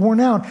doesn't get worn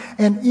out.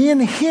 And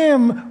in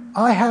Him,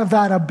 I have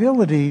that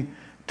ability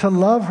to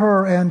love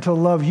her and to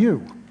love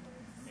you.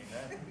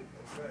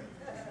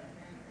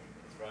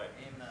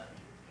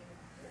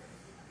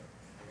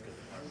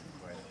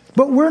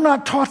 But we're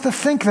not taught to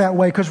think that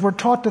way, because we're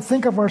taught to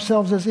think of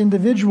ourselves as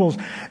individuals.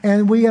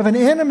 And we have an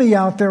enemy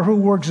out there who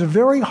works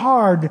very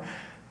hard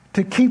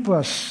to keep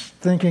us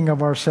thinking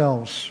of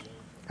ourselves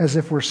as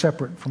if we're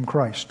separate from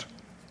Christ.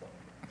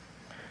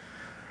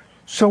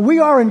 So we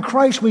are in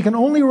Christ. We can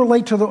only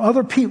relate to the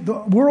other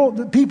people, the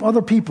world,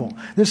 other people.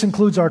 This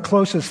includes our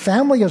closest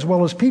family as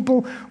well as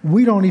people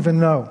we don't even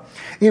know.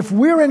 If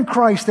we're in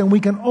Christ, then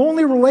we can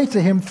only relate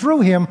to Him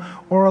through Him,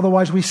 or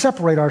otherwise we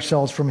separate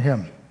ourselves from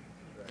Him.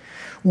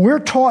 We're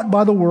taught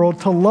by the world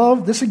to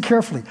love, listen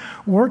carefully,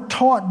 we're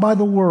taught by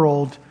the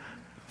world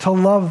to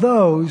love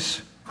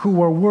those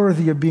who are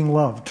worthy of being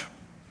loved.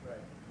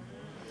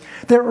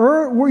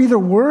 We're either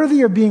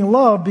worthy of being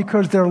loved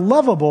because they're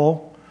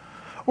lovable,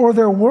 or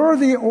they're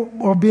worthy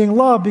of being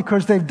loved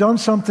because they've done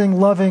something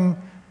loving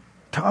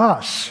to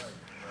us.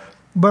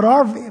 But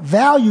our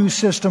value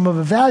system of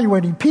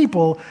evaluating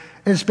people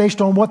is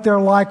based on what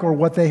they're like or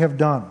what they have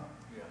done.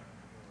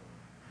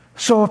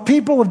 So if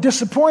people have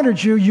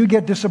disappointed you, you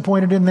get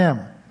disappointed in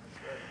them.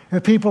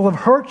 If people have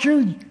hurt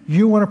you,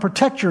 you want to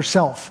protect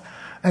yourself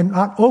and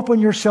not open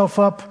yourself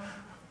up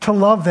to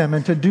love them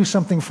and to do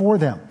something for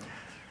them,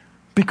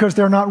 because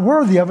they're not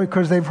worthy of it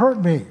because they've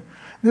hurt me.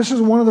 This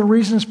is one of the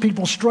reasons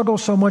people struggle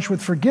so much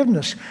with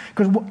forgiveness.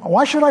 Because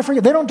why should I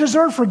forgive? They don't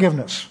deserve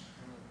forgiveness.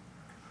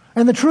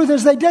 And the truth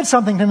is they did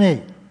something to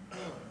me.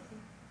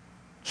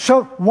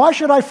 So why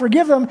should I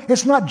forgive them?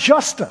 It's not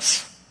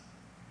justice.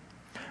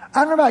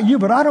 I don't know about you,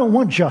 but I don't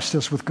want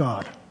justice with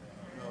God.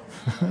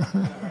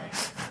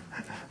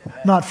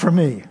 Not for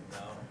me.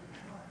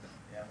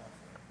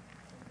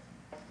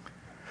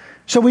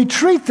 So we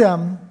treat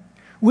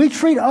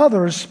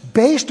others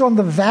based on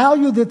the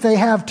value that they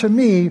have to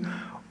me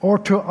or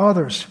to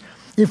others.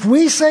 If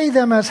we see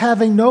them as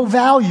having no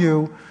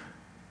value,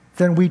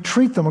 then we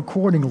treat them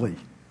accordingly.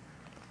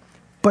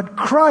 But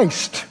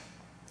Christ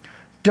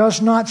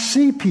does not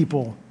see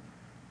people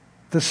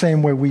the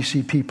same way we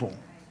see people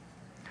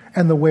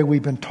and the way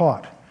we've been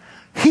taught.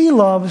 He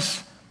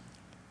loves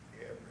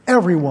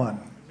everyone.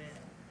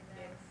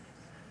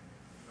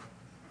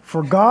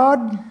 For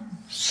God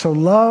so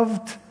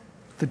loved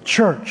the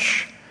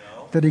church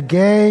that He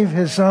gave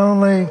His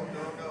only...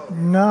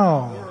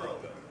 No.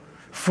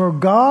 For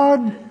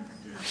God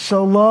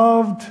so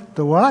loved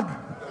the what?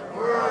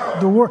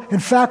 The world. In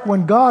fact,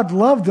 when God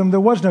loved them, there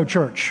was no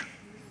church.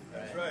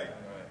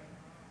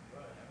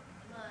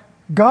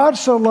 God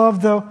so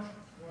loved the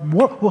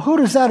world. Well, who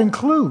does that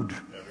include?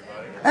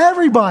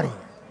 Everybody.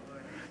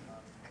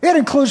 It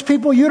includes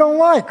people you don't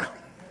like.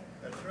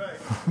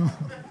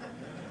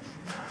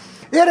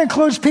 It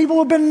includes people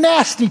who've been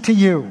nasty to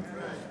you.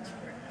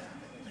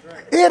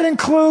 It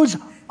includes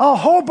a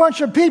whole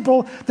bunch of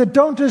people that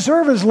don't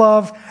deserve His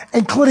love,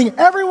 including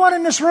everyone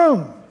in this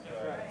room.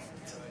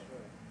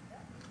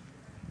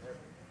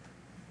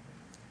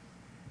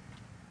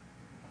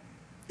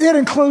 It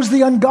includes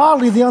the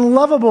ungodly, the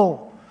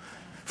unlovable.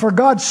 For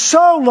God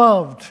so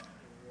loved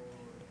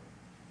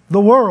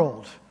the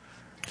world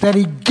that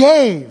He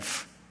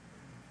gave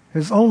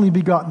His only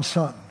begotten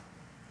Son.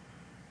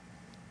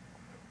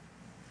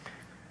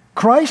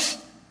 Christ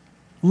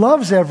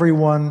loves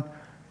everyone,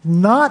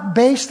 not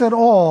based at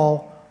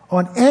all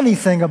on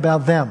anything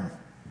about them.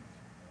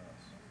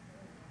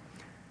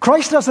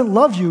 Christ doesn't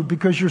love you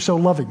because you're so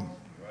loving.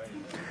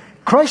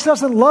 Christ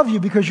doesn't love you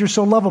because you're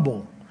so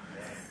lovable.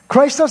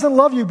 Christ doesn't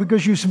love you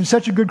because you've been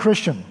such a good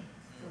Christian.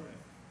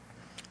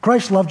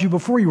 Christ loved you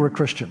before you were a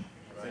Christian.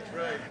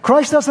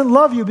 Christ doesn't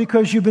love you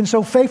because you've been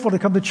so faithful to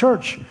come to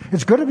church.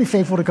 It's good to be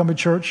faithful to come to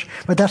church,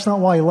 but that's not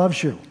why He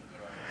loves you.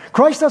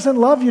 Christ doesn't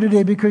love you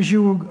today because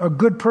you were a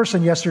good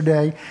person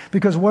yesterday,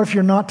 because what if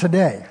you're not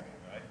today?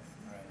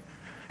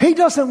 He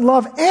doesn't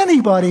love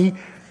anybody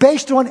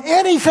based on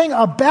anything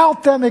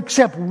about them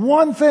except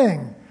one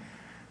thing.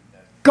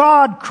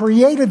 God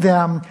created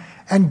them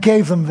and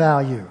gave them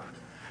value.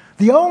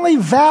 The only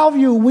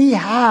value we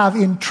have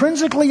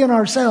intrinsically in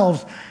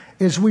ourselves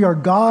is we are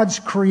God's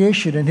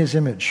creation in His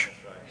image.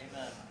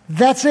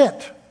 That's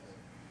it.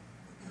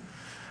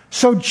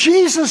 So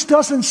Jesus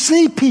doesn't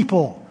see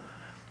people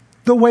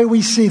the way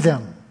we see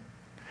them.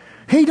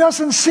 He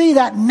doesn't see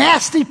that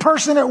nasty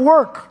person at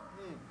work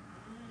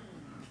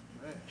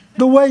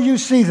the way you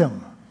see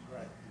them.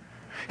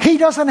 He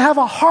doesn't have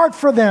a heart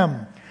for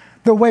them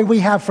the way we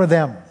have for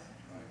them.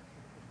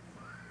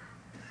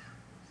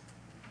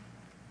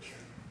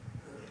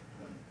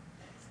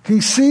 He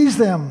sees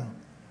them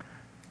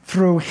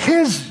through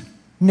His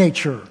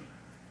nature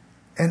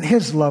and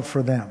His love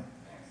for them.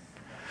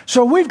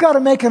 So we've got to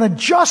make an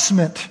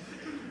adjustment.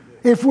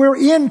 If we're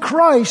in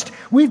Christ,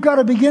 we've got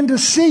to begin to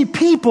see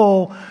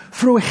people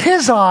through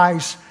His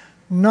eyes,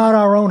 not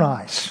our own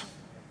eyes.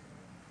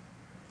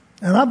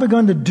 And I've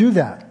begun to do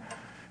that.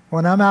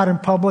 When I'm out in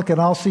public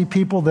and I'll see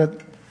people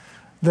that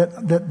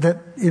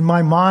in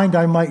my mind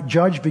I might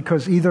judge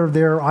because either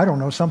they're, I don't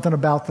know, something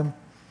about them.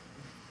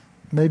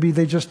 Maybe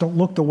they just don't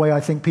look the way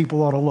I think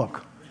people ought to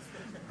look.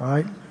 All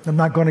right? I'm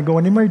not going to go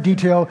into more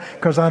detail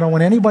because I don't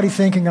want anybody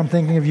thinking I'm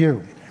thinking of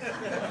you.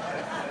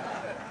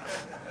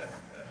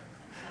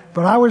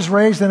 But I was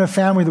raised in a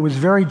family that was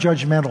very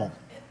judgmental.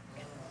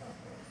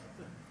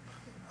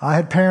 I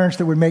had parents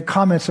that would make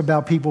comments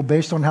about people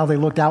based on how they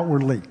looked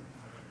outwardly.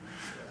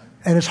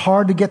 And it's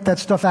hard to get that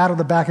stuff out of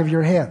the back of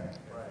your head.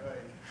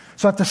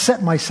 So I have to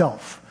set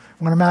myself.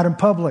 When I'm out in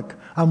public,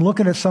 I'm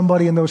looking at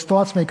somebody and those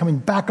thoughts may coming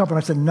back up. And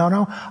I said,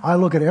 no, I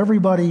look at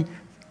everybody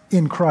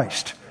in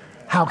Christ,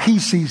 how He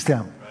sees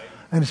them.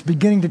 And it's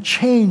beginning to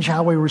change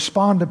how we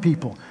respond to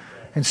people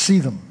and see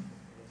them.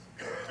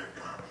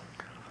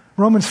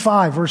 Romans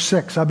 5, verse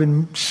 6. I've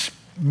been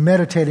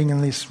meditating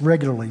on this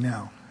regularly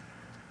now.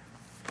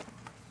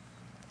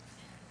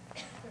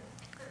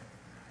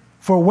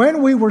 For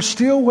when we were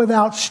still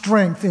without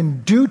strength,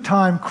 in due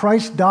time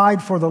Christ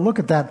died for the, look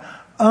at that,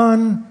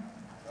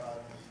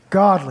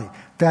 ungodly.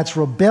 That's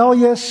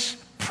rebellious,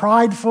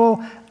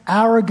 prideful,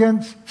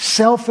 arrogant,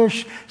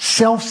 selfish,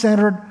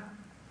 self-centered,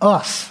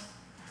 us.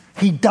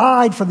 He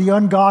died for the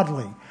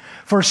ungodly.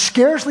 For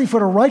scarcely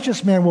for a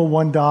righteous man will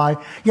one die,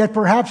 yet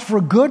perhaps for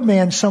a good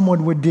man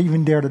someone would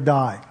even dare to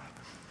die.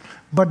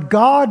 But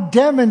God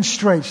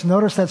demonstrates,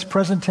 notice that's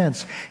present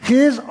tense,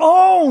 His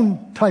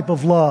own type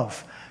of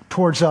love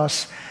towards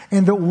us,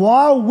 in that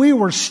while we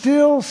were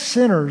still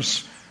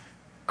sinners,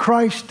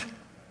 Christ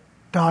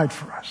died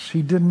for us.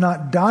 He did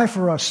not die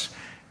for us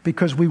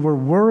because we were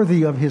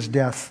worthy of His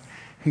death.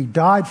 He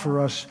died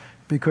for us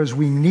because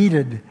we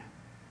needed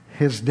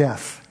His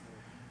death.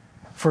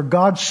 For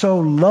God so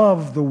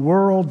loved the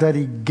world that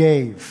He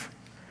gave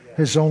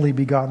His only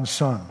begotten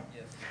Son.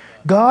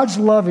 God's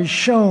love is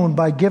shown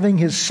by giving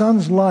His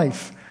Son's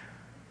life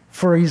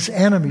for His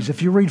enemies.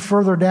 If you read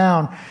further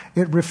down,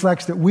 it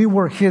reflects that we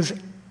were His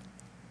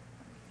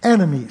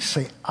enemies.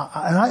 And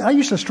I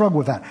used to struggle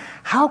with that.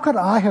 How could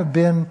I have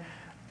been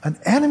an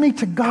enemy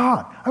to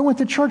God? I went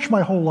to church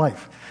my whole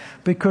life.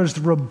 Because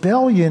the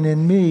rebellion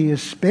in me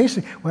is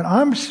basically, when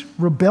I'm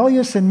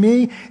rebellious in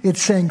me, it's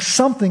saying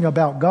something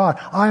about God.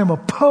 I am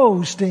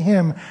opposed to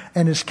Him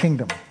and His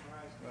kingdom.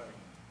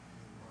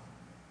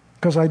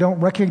 Because I don't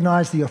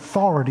recognize the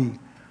authority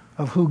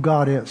of who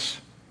God is.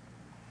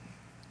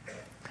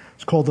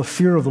 It's called the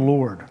fear of the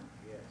Lord.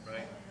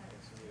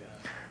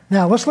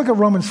 Now, let's look at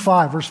Romans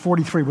 5, verse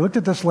 43. We looked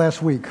at this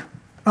last week.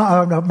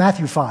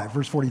 Matthew 5,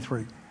 verse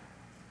 43.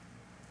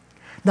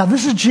 Now,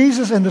 this is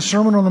Jesus in the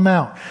Sermon on the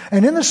Mount.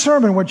 And in the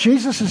sermon, what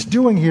Jesus is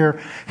doing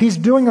here, He's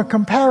doing a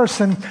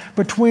comparison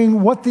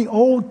between what the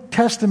Old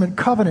Testament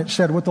covenant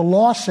said, what the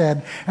law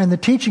said, and the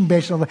teaching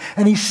based on it.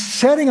 And He's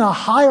setting a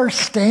higher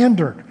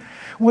standard.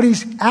 What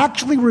He's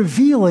actually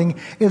revealing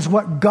is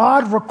what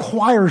God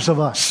requires of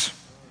us.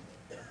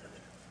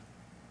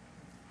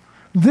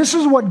 This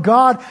is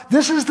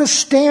the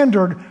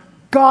standard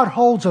God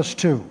holds us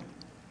to.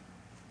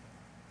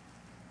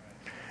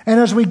 And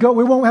as we go,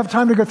 we won't have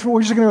time to go through,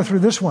 we're just going to go through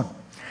this one.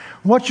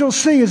 What you'll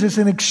see is it's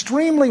an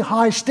extremely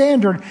high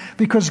standard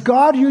because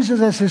God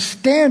uses as His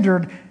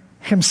standard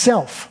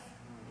Himself.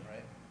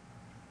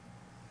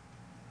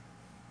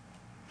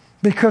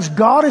 Because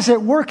God is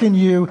at work in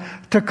you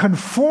to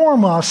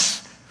conform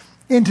us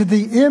into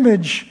the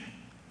image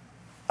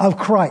of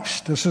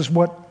Christ. This is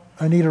what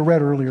Anita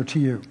read earlier to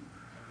you.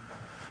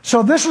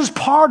 So this is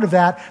part of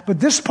that, but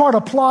this part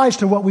applies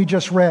to what we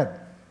just read.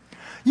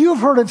 You've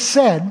heard it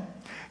said,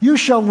 you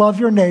shall love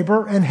your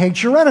neighbor and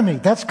hate your enemy.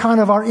 That's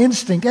kind of our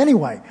instinct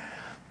anyway.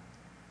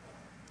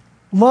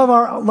 Love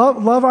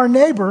our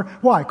neighbor.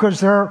 Why? Because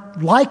they're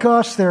like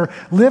us, they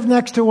live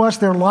next to us,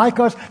 they're like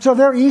us, so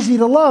they're easy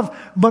to love.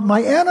 But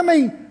my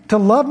enemy, to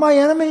love my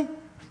enemy?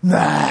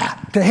 Nah,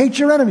 to hate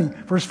your enemy.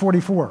 Verse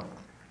 44.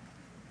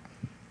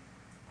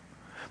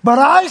 But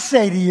I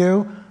say to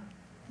you,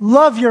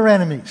 love your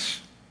enemies.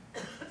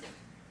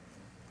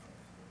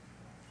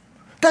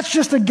 That's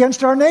just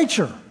against our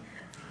nature.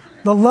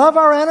 To love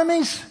our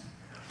enemies?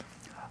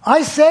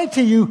 I say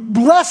to you,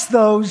 bless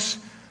those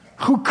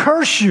who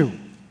curse you.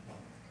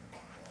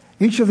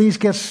 Each of these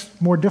gets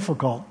more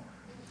difficult.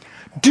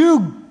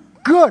 Do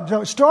good.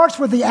 So it starts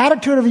with the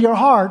attitude of your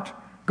heart.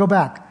 Go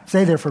back.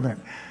 Stay there for a minute.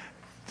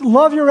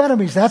 Love your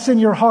enemies. That's in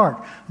your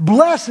heart.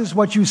 Bless is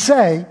what you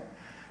say.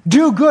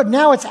 Do good.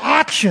 Now it's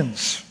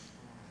actions.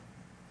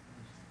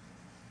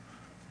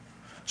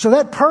 So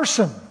that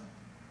person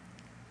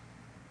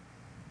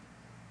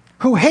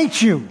who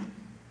hates you,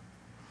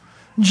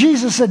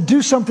 Jesus said,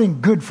 do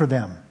something good for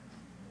them.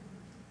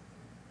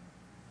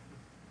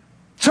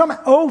 Some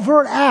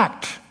overt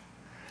act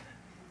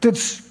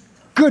that's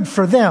good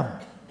for them.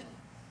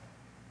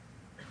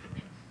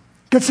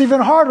 Gets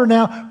even harder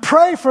now.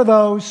 Pray for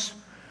those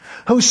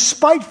who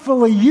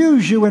spitefully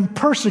use you and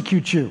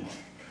persecute you.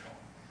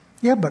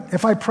 Yeah, but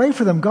if I pray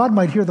for them, God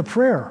might hear the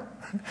prayer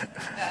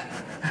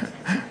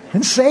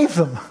and save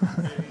them.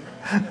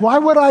 Why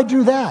would I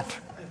do that?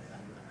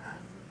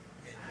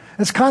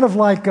 It's kind of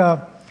like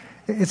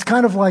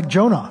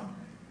Jonah.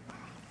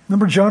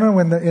 Remember Jonah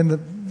when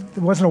it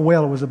wasn't a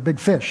whale, it was a big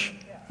fish.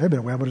 It had been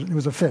a whale, but it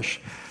was a fish.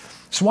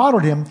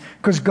 Swallowed him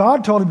because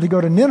God told him to go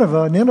to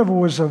Nineveh. Nineveh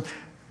was a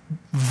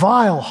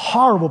vile,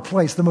 horrible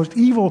place, the most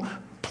evil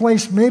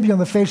place maybe on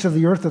the face of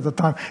the earth at the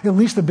time, at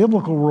least the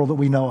biblical world that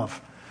we know of.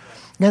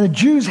 And the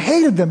Jews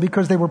hated them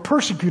because they were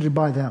persecuted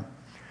by them.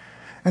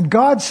 And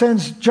God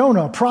sends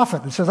Jonah, a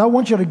prophet, and says, I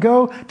want you to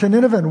go to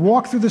Nineveh and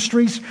walk through the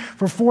streets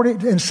for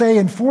 40 and say,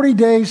 in 40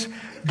 days,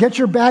 get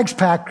your bags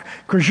packed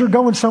because you're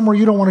going somewhere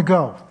you don't want to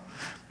go.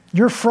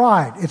 You're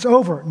fried. It's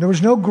over. There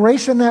was no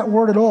grace in that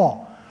word at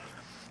all.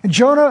 And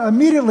Jonah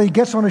immediately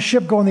gets on a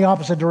ship going the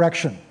opposite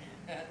direction.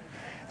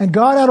 And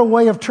God had a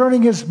way of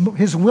turning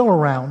his will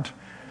around.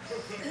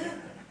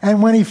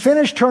 And when he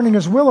finished turning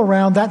his will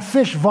around, that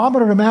fish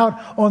vomited him out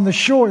on the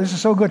shore. This is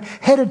so good.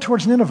 Headed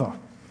towards Nineveh.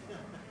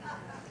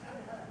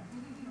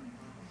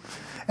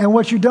 And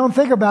what you don't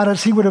think about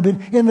is he would have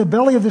been in the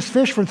belly of this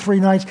fish for 3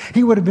 nights.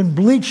 He would have been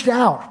bleached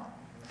out.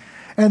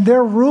 And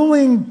their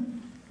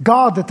ruling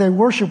god that they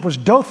worship was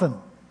Dothan.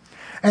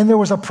 And there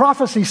was a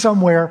prophecy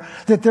somewhere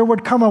that there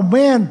would come a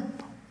man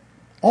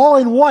all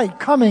in white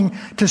coming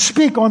to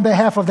speak on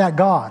behalf of that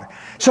god.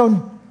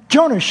 So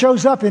Jonah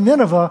shows up in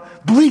Nineveh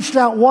bleached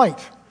out white.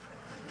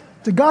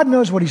 So God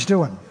knows what he's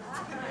doing.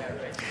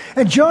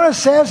 And Jonah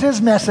says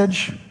his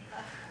message,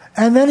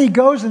 and then he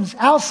goes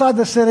outside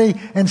the city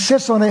and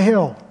sits on a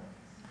hill.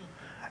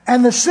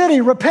 And the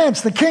city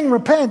repents. The king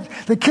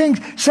repents. The king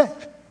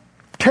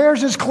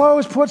tears his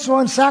clothes, puts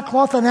on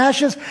sackcloth and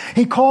ashes.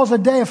 He calls a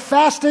day of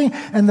fasting,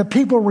 and the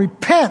people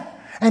repent.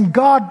 And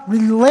God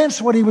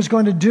relents what he was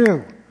going to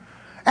do.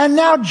 And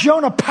now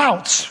Jonah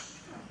pouts.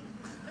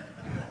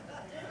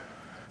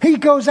 He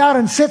goes out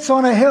and sits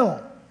on a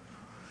hill.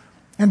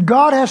 And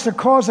God has to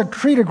cause a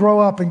tree to grow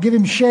up and give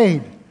him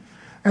shade.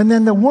 And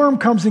then the worm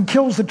comes and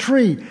kills the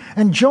tree.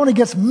 And Jonah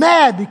gets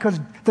mad because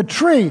the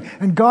tree,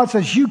 and God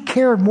says, you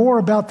cared more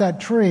about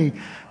that tree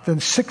than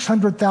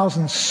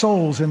 600,000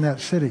 souls in that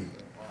city.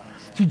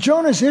 See,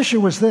 Jonah's issue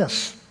was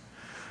this.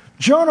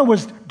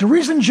 The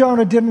reason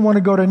Jonah didn't want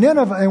to go to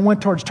Nineveh and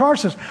went towards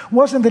Tarsus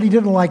wasn't that he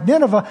didn't like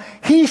Nineveh.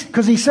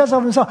 Because he says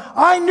of himself,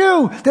 I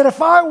knew that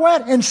if I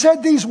went and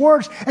said these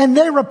words and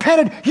they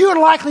repented, you're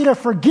likely to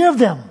forgive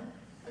them.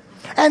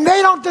 And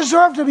they don't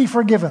deserve to be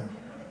forgiven.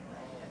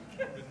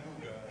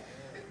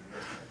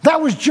 That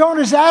was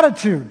Jonah's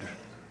attitude.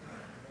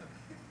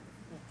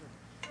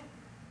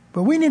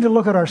 But we need to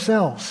look at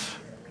ourselves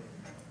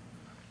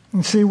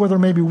and see whether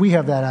maybe we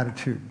have that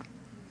attitude.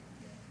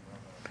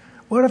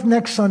 What if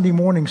next Sunday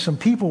morning some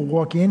people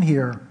walk in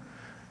here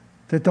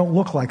that don't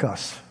look like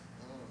us?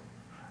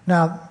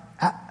 Now,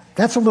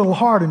 that's a little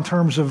hard in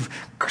terms of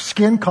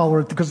skin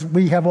color because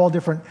we have all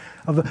different.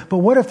 But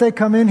what if they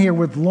come in here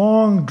with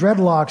long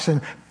dreadlocks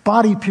and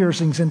body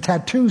piercings and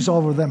tattoos all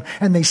over them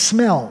and they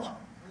smell?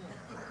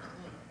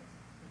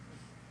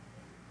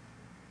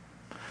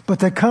 But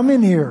they come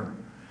in here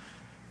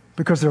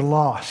because they're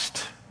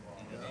lost.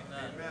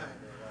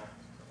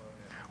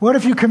 What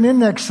if you come in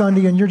next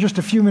Sunday and you're just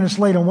a few minutes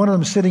late and one of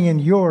them sitting in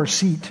your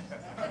seat?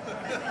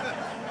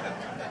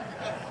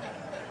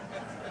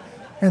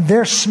 And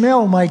their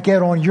smell might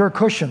get on your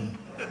cushion.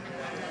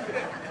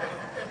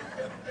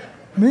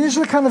 I mean, these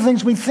are the kind of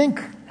things we think.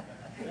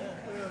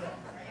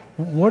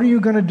 What are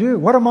you going to do?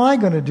 What am I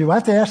going to do? I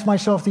have to ask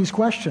myself these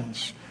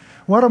questions.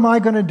 What am I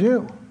going to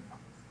do?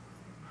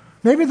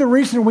 Maybe the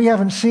reason we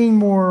haven't seen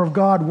more of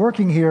God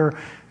working here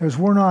is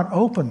we're not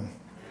open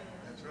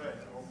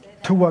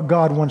to what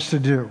God wants to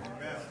do.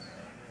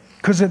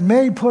 Because it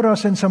may put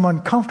us in some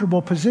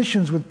uncomfortable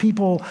positions with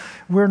people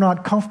we're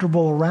not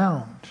comfortable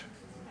around.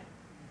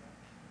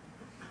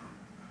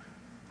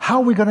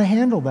 How are we going to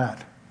handle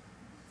that?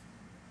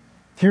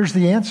 Here's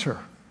the answer.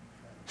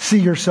 See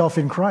yourself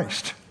in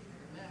Christ.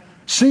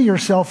 See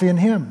yourself in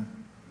Him.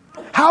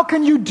 How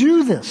can you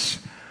do this?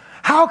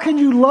 How can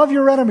you love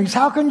your enemies?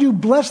 How can you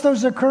bless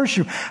those that curse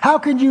you? How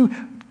can you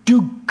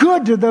do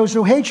good to those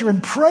who hate you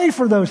and pray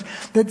for those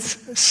that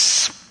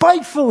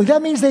spitefully,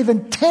 that means they've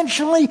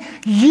intentionally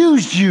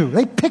used you.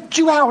 They picked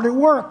you out at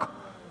work.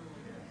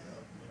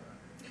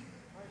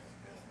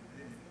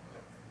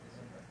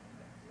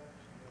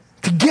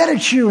 To get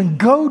at you and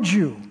goad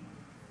you.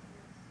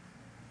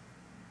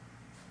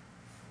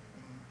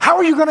 How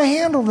are you going to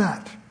handle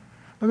that?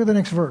 Look at the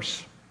next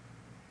verse.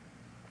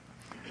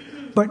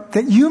 But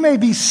that you may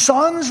be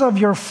sons of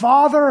your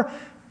Father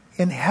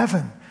in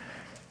heaven.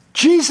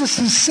 Jesus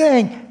is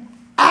saying,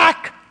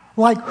 act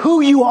like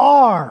who you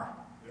are.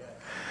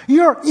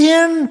 You're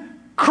in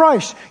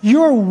Christ.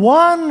 You're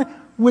one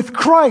with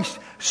Christ.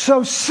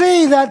 So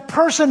see that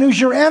person who's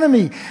your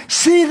enemy.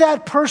 See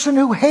that person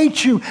who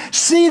hates you.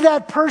 See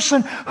that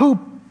person who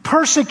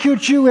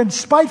persecute you and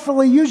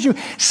spitefully use you,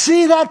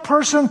 see that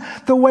person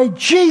the way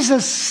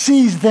Jesus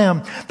sees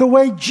them, the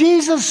way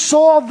Jesus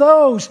saw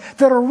those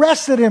that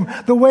arrested him,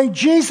 the way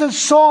Jesus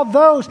saw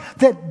those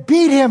that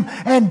beat him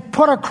and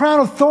put a crown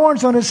of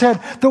thorns on his head,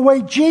 the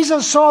way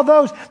Jesus saw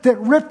those that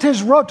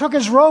took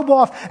his robe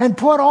off and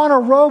put on a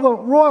robe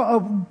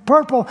of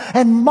purple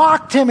and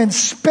mocked him and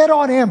spit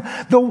on him.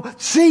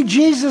 See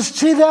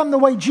them the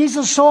way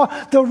Jesus saw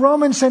the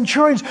Roman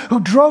centurions who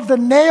drove the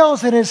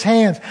nails in his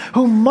hands,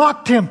 who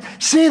mocked him.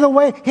 See the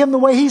way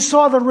he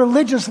saw the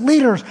religious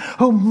leaders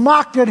who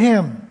mocked at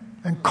him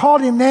and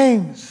called him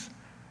names.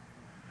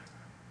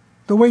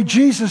 The way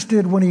Jesus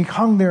did when he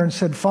hung there and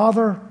said,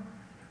 Father,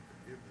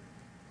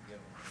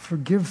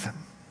 forgive them.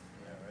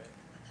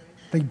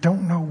 They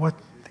don't know what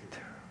they do.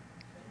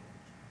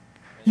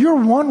 You're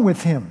one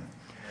with him.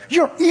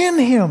 You're in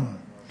him.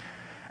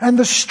 And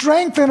the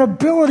strength and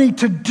ability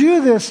to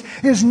do this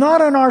is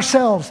not in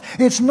ourselves.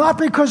 It's not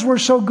because we're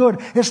so good.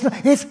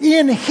 It's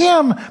in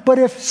him. But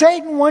if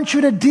Satan wants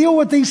you to deal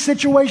with these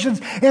situations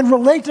and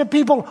relate to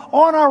people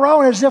on our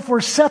own as if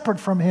we're separate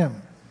from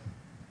him.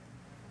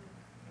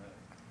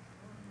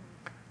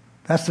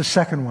 That's the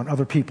second one,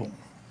 other people.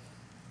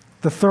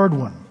 The third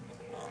one.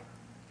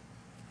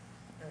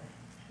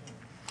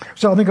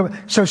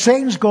 So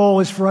Satan's goal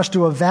is for us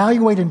to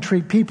evaluate and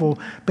treat people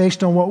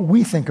based on what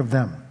we think of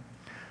them.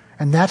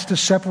 And that's to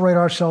separate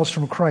ourselves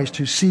from Christ,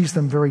 who sees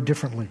them very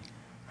differently.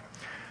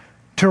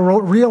 To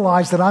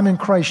realize that I'm in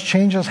Christ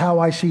changes how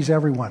I see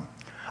everyone.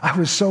 I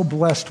was so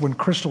blessed when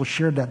Crystal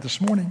shared that this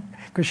morning,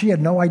 because she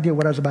had no idea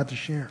what I was about to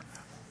share.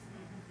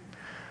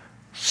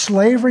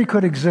 Slavery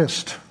could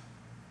exist.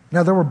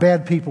 Now, there were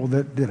bad people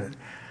that did it.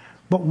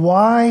 But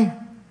why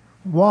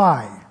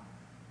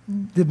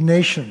did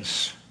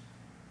nations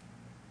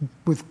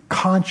with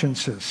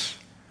consciences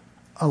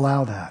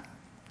allow that?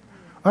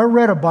 I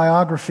read a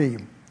biography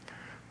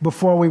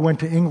before we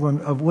went to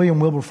England of William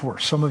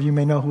Wilberforce. Some of you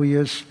may know who he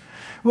is.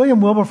 William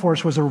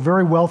Wilberforce was a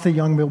very wealthy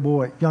young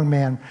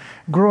man,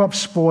 grew up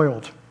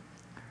spoiled.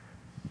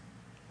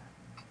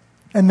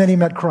 And then he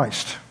met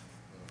Christ.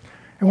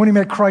 And when he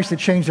met Christ, it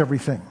changed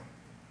everything.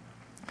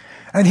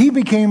 And he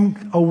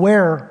became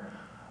aware,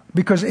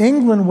 because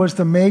England was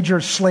the major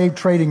slave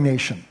trading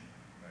nation.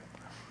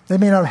 They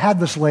may not have had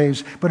the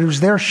slaves, but it was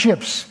their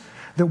ships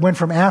that went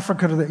from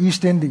Africa to the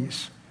East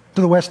Indies,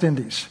 to the West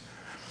Indies.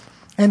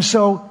 And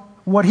so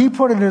what he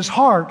put in his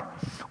heart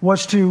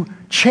was to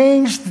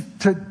change,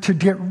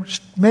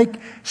 make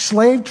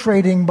slave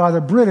trading by the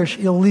British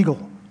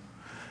illegal.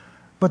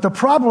 But the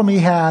problem he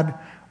had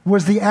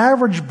was the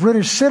average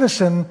British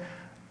citizen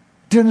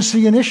didn't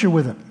see an issue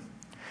with it.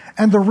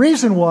 And the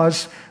reason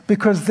was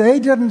because they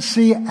didn't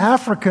see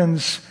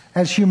Africans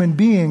as human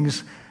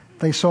beings,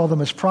 they saw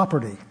them as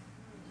property.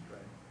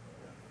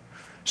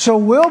 So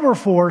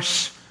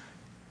Wilberforce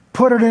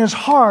put it in his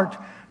heart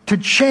to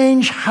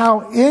change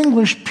how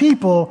English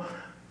people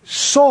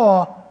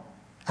saw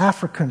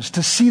Africans,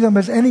 to see them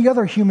as any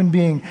other human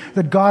being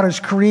that God has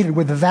created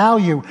with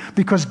value,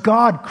 because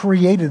God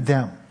created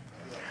them.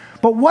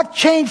 But what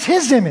changed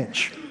his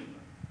image?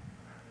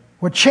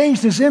 What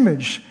changed his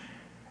image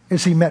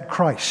is he met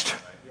Christ.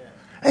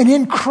 And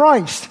in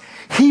Christ,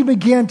 he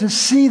began to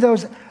see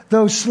those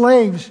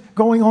slaves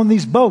going on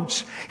these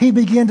boats. He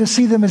began to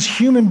see them as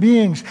human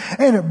beings.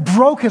 And it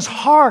broke his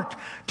heart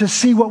to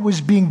see what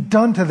was being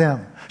done to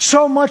them.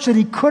 So much that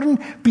he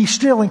couldn't be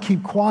still and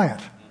keep quiet.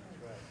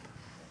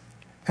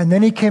 And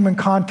then he came in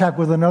contact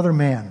with another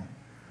man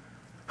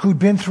who'd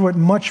been through it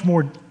in much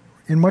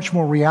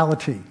more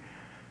reality.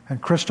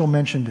 And Crystal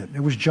mentioned it.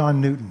 It was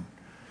John Newton.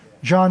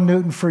 John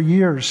Newton, for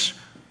years,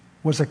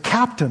 was a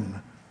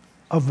captain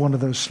of one of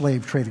those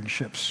slave trading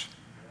ships.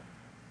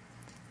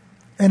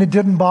 And it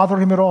didn't bother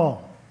him at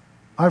all.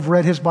 I've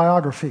read his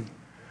biography.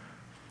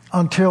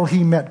 Until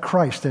he met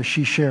Christ, as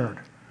she shared.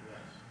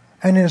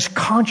 And his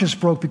conscience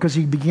broke because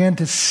he began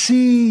to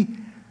see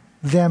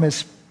them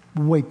as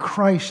the way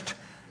Christ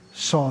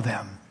saw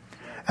them.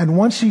 And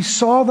once he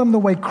saw them the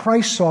way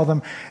Christ saw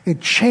them, it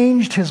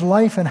changed his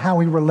life and how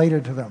he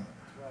related to them.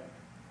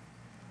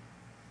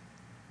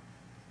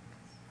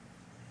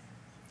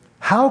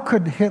 How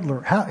could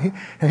Hitler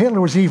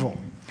was evil,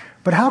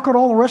 but how could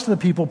all the rest of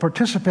the people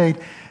participate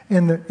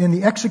in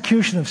the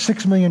execution of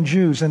 6 million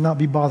Jews and not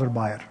be bothered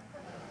by it?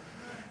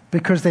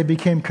 Because they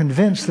became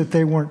convinced that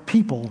they weren't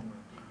people,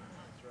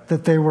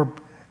 that they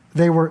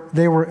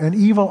were an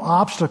evil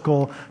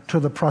obstacle to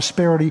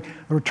the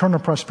return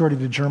of prosperity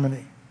to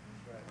Germany.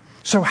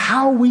 So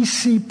how we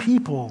see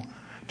people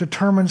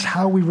determines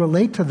how we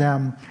relate to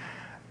them.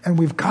 And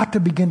we've got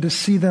to begin to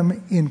see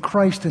them in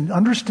Christ and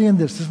understand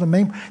this. This is the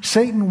main.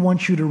 Satan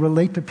wants you to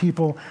relate to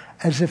people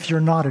as if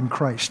you're not in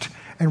Christ,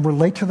 and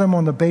relate to them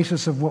on the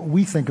basis of what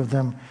we think of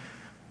them,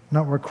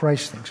 not what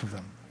Christ thinks of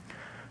them.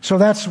 So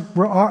that's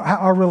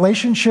our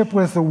relationship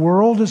with the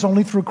world is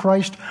only through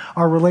Christ.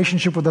 Our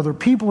relationship with other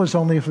people is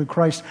only through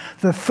Christ.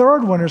 The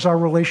third one is our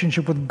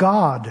relationship with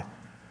God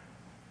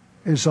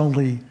is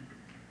only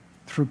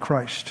through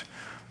Christ.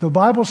 The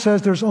Bible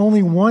says there's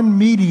only one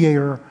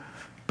mediator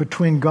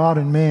between God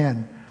and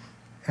man,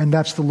 and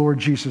that's the Lord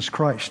Jesus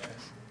Christ.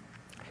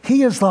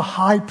 He is the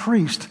high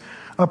priest.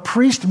 A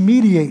priest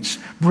mediates,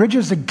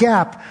 bridges a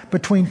gap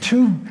between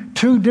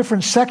two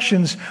different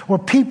sections or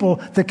people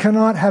that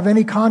cannot have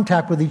any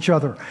contact with each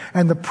other.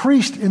 And the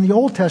priest in the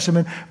Old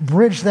Testament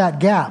bridged that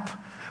gap.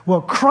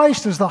 Well,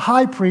 Christ is the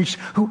high priest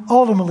who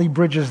ultimately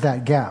bridges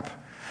that gap.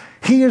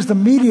 He is the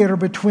mediator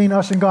between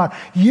us and God.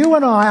 You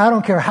and I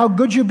don't care how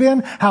good you've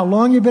been, how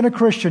long you've been a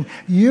Christian,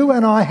 you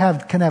and I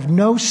can have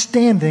no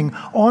standing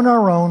on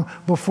our own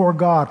before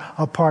God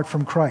apart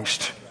from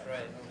Christ.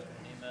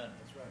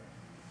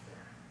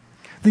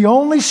 The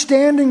only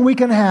standing we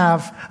can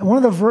have,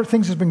 one of the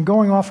things that's been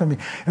going off in me,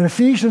 in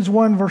Ephesians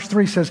 1 verse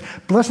 3 says,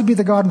 "Blessed be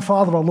the God and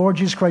Father of our Lord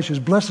Jesus Christ, who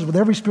has blessed us with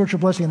every spiritual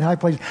blessing in high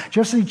places,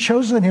 just as he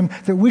chose in him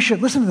that we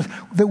should," listen to this,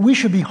 "that we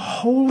should be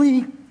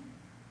holy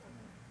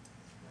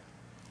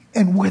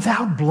and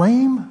without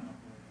blame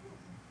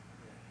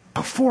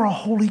before a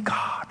holy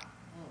God."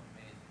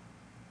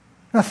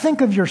 Now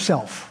think of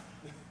yourself.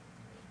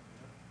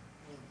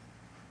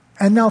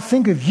 And now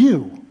think of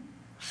you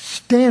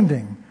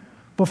standing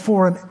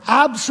before an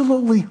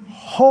absolutely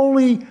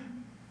holy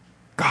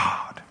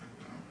God.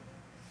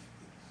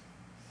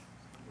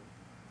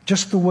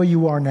 Just the way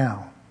you are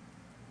now.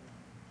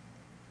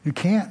 You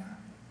can't.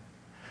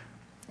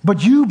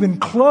 But you've been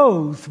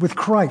clothed with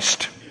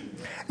Christ.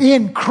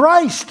 In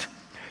Christ,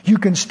 you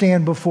can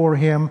stand before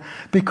him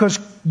because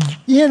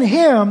in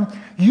him,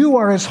 you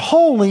are as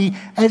holy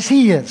as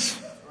he is.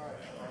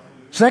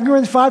 2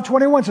 Corinthians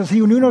 5:21 says, "He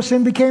who knew no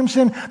sin became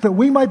sin, that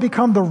we might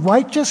become the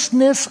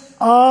righteousness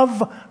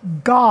of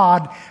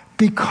God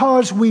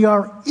because we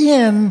are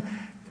in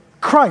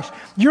Christ."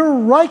 Your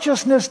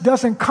righteousness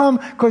doesn't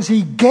come because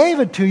he gave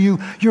it to you.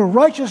 Your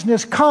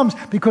righteousness comes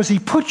because he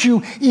put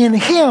you in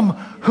him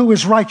who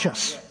is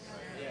righteous.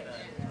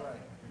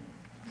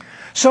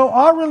 So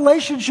our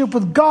relationship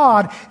with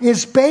God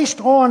is based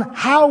on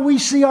how we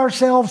see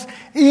ourselves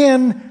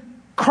in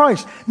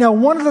Christ. Now,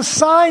 one of the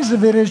signs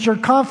of it is your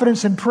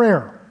confidence in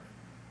prayer.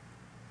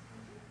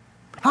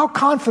 How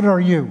confident are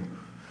you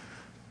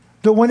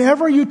that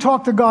whenever you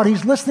talk to God,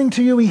 he's listening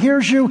to you, he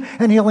hears you,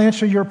 and he'll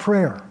answer your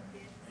prayer?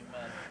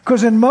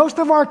 Because in most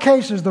of our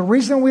cases, the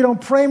reason we don't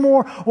pray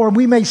more, or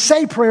we may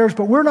say prayers,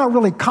 but we're not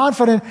really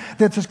confident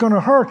that it's going to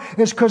hurt,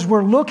 is because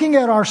we're looking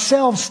at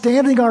ourselves,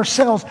 standing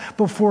ourselves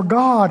before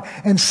God,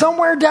 and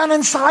somewhere down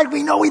inside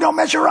we know we don't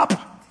measure up.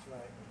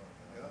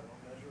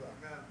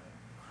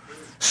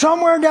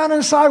 Somewhere down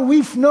inside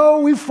we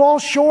know we fall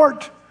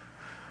short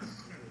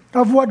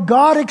of what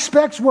God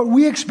expects, what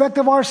we expect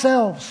of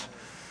ourselves.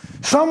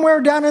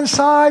 Somewhere down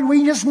inside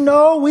we just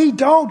know we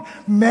don't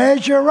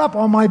measure up.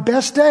 On my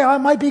best day I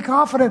might be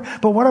confident,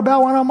 but what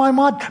about when I'm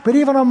not? But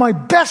even on my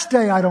best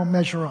day I don't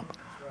measure up.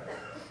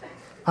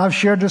 I've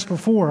shared this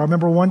before. I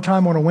remember one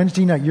time on a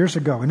Wednesday night years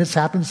ago, and it's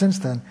happened since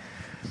then.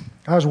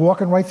 I was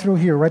walking right through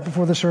here, right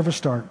before the service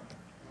started.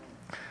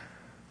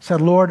 Said,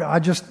 "Lord,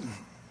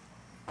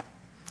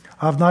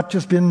 I've not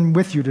just been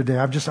with you today.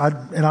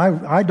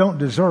 I don't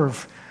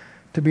deserve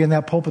to be in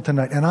that pulpit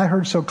tonight." And I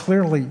heard so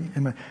clearly,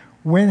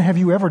 when have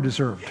you ever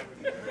deserved?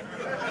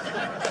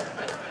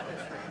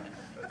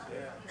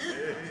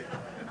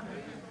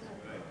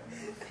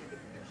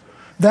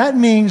 That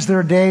means there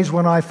are days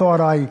when I thought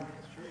I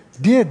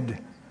did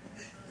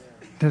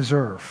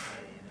deserve.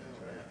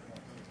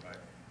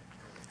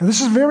 And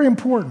this is very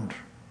important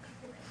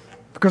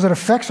because it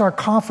affects our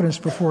confidence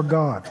before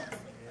God.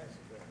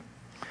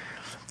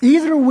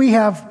 Either we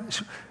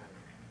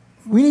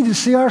need to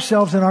see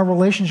ourselves in our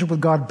relationship with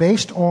God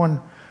based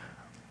on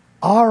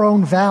our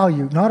own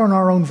value, not on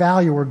our own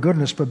value or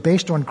goodness, but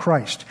based on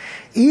Christ.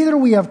 Either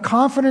we have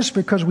confidence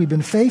because we've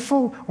been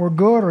faithful or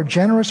good or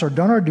generous or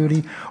done our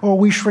duty, or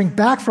we shrink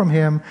back from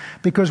him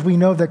because we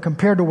know that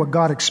compared to what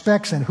God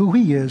expects and who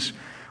he is,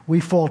 we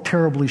fall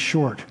terribly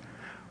short.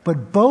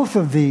 But both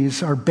of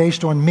these are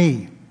based on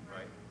me.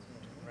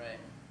 Right.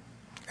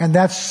 And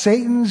that's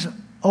Satan's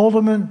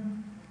ultimate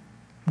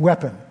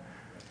weapon,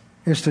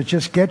 is to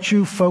just get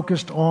you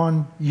focused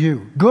on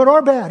you. Good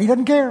or bad, he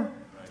doesn't care.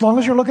 As long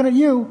as you're looking at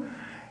you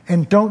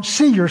and don't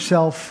see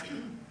yourself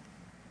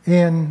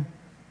in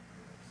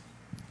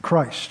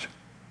Christ.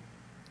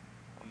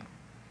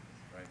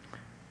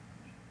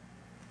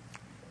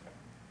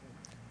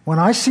 When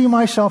I see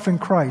myself in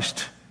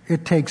Christ,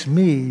 it takes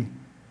me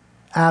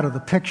out of the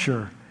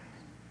picture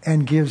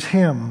and gives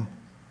him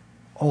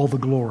all the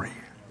glory.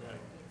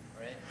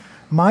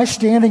 My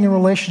standing in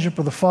relationship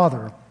with the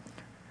Father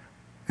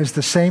is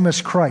the same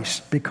as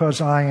Christ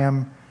because I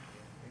am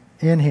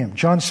in him.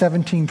 John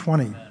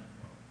 17:20.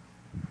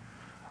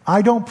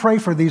 I don't pray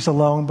for these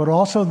alone, but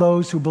also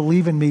those who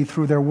believe in me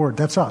through their word.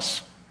 That's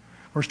us.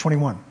 Verse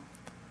 21.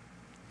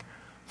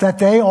 That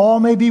they all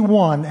may be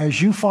one,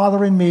 as you,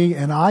 Father, in me,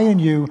 and I in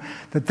you,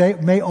 that they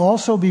may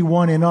also be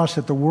one in us,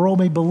 that the world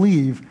may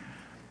believe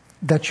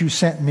that you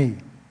sent me.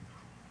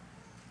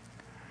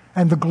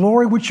 And the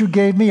glory which you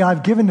gave me,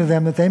 I've given to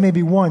them, that they may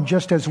be one,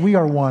 just as we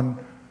are one.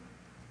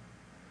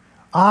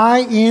 I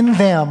in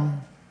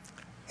them,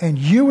 and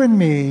you in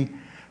me,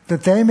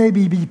 that they may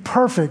be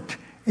perfect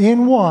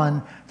in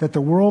one, that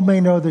the world may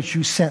know that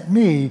you sent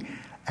me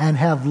and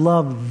have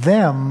loved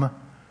them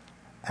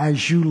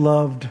as you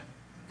loved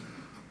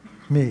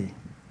me.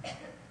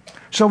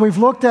 So we've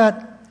looked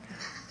at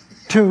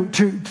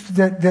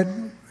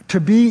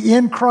to be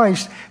in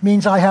Christ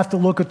means I have to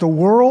look at the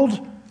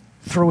world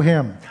through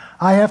Him.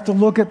 I have to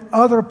look at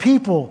other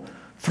people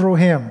through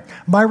Him.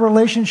 My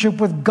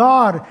relationship with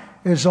God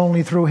is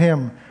only through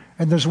Him.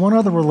 And there's one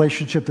other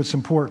relationship that's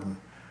important,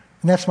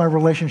 and that's my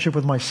relationship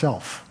with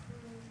myself.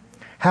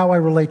 How I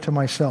relate to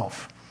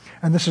myself.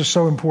 And this is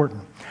so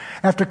important.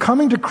 After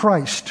coming to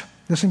Christ,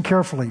 listen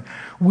carefully,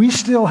 we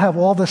still have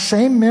all the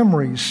same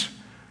memories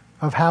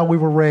of how we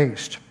were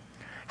raised,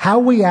 how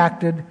we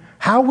acted,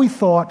 how we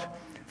thought,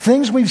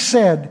 things we've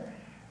said,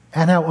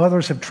 and how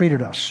others have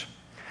treated us.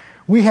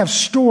 We have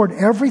stored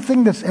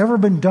everything that's ever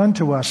been done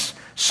to us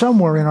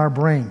somewhere in our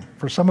brain.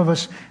 For some of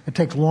us, it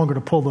takes longer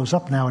to pull those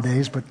up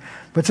nowadays, but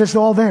it's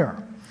all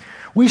there.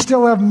 We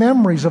still have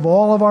memories of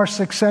all of our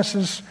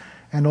successes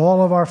and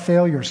all of our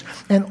failures.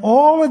 And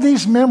all of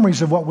these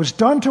memories of what was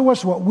done to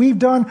us, what we've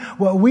done,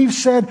 what we've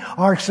said,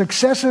 our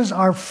successes,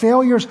 our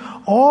failures,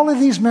 all of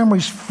these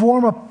memories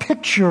form a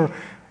picture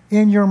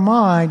in your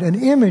mind, an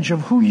image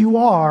of who you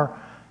are,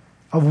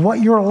 of what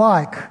you're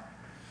like,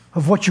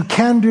 of what you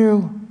can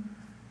do,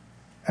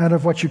 and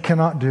of what you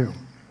cannot do.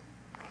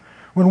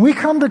 When we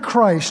come to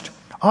Christ,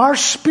 our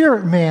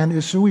spirit man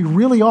is who we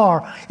really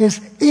are,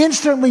 is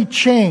instantly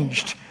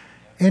changed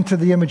into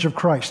the image of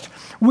Christ.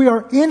 We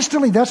are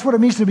instantly, that's what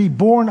it means to be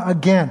born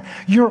again.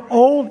 Your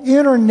old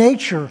inner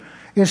nature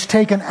is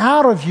taken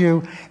out of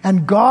you,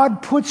 and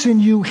God puts in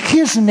you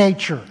His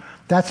nature.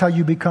 That's how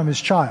you become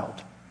His child.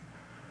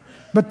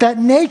 But that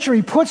nature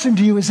He puts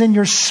into you is in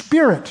your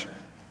spirit.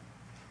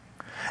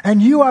 And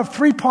you have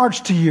three parts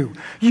to you.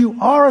 You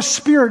are a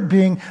spirit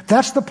being.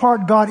 That's the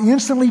part God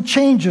instantly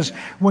changes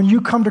when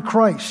you come to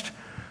Christ.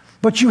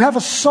 But you have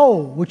a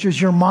soul, which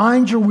is your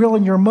mind, your will,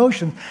 and your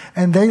emotion,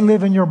 and they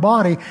live in your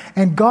body.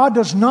 And God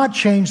does not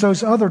change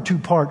those other two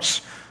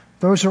parts.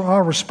 Those are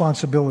our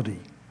responsibility.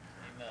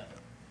 Amen.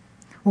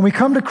 When we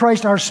come to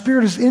Christ, our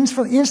spirit is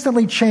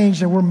instantly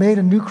changed, and we're made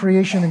a new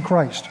creation in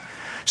Christ.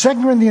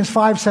 2 Corinthians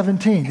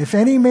 5:17. If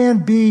any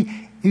man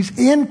is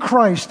in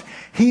Christ,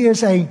 he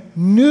is a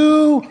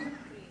new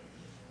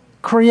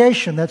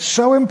creation. That's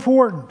so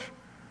important.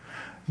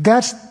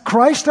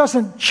 Christ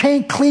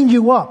doesn't clean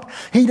you up.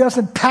 He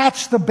doesn't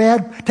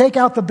take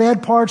out the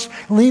bad parts,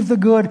 leave the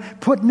good,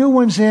 put new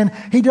ones in.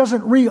 He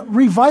doesn't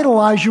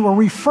revitalize you or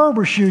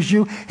refurbishes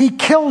you. He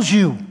kills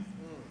you.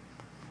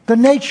 The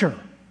nature.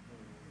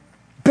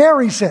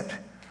 Buries it.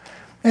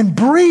 And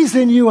breathes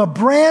in you a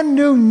brand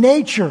new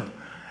nature.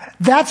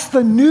 That's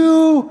the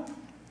new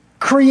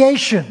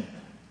creation.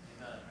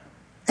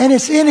 And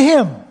it's in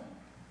Him.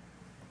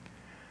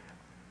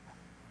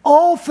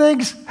 All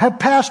things have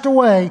passed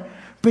away.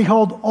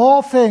 Behold,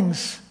 all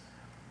things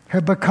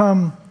have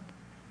become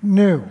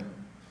new.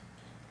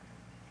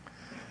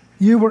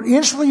 You were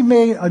instantly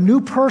made a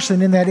new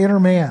person in that inner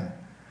man.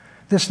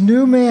 This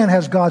new man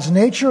has God's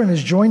nature and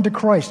is joined to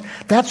Christ.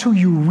 That's who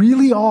you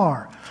really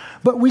are.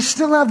 But we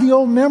still have the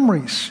old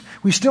memories.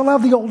 We still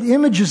have the old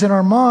images in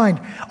our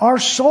mind. Our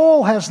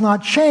soul has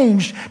not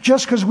changed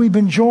just because we've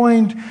been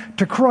joined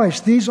to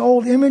Christ. These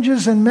old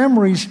images and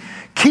memories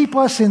keep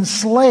us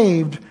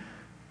enslaved,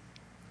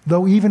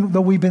 though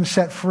we've been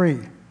set free.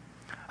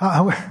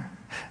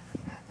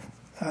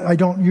 I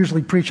don't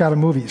usually preach out of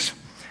movies,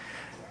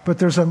 but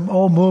there's an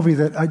old movie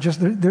that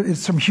there's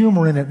some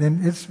humor in it,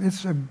 and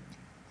it's a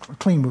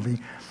clean movie,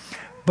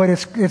 but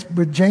it's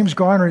with James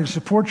Garner. It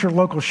supports your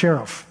local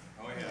sheriff.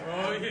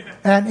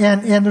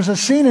 And there's a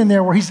scene in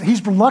there where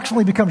he's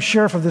reluctantly become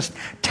sheriff of this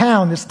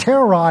town that's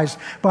terrorized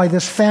by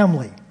this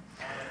family.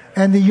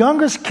 And the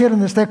youngest kid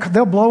in this,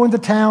 they'll blow into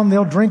town,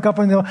 they'll drink up,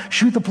 and they'll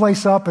shoot the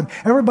place up, and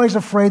everybody's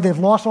afraid. They've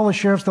lost all the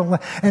sheriffs.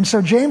 And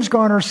so James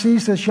Garner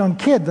sees this young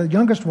kid, the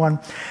youngest one,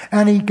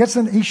 and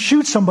he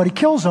shoots somebody,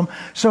 kills him.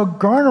 So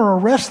Garner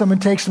arrests him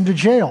and takes him to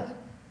jail.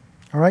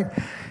 All right?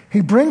 He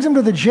brings him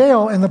to the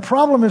jail, and the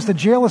problem is the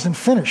jail isn't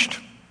finished.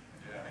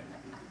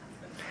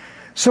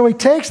 So he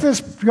takes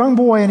this young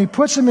boy and he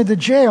puts him into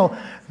jail.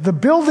 The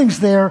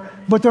building's there,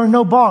 but there are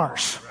no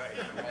bars.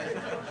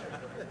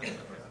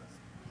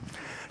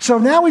 So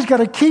now he's got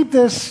to keep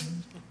this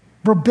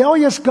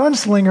rebellious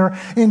gunslinger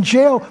in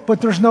jail,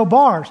 but there's no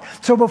bars.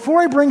 So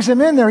before he brings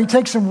him in there, he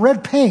takes some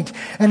red paint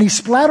and he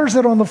splatters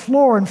it on the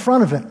floor in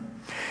front of him.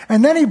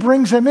 And then he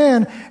brings him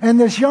in, and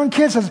this young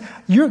kid says,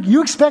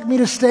 you expect me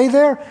to stay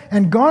there?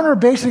 And Garner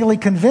basically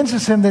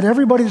convinces him that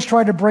everybody that's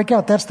tried to break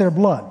out, that's their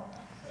blood.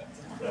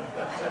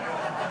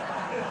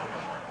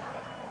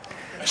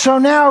 So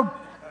now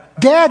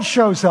Dad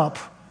shows up,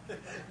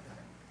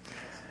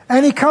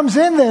 and he comes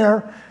in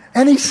there,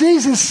 and he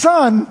sees his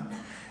son,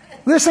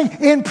 listen,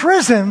 in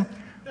prison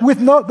with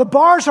the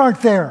bars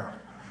aren't there.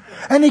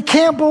 And he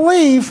can't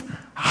believe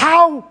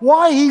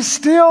why he's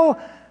still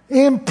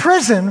in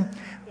prison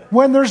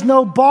when there's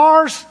no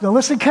bars. Now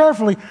listen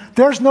carefully.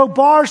 There's no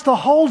bars to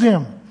hold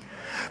him,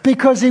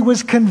 because he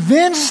was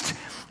convinced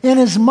in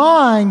his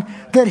mind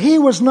that he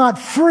was not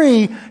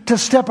free to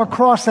step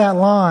across that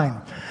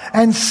line.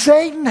 And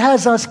Satan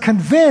has us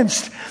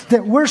convinced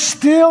that we're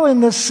still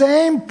in the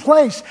same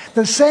place,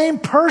 the same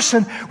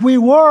person we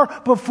were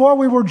before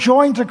we were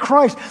joined to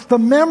Christ. The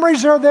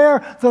memories are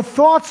there, the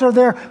thoughts are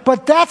there,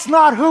 but that's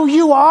not who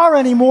you are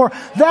anymore.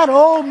 That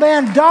old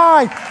man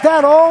died.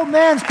 That old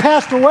man's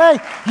passed away.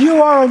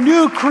 You are a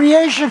new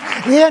creation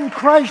in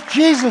Christ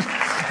Jesus.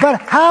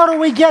 But how do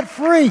we get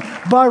free?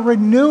 By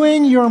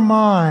renewing your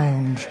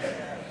mind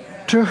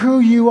to who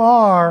you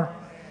are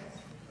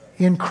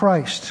in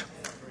Christ.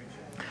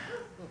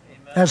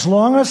 As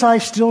long as I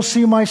still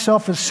see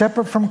myself as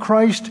separate from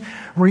Christ,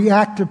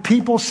 react to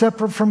people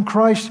separate from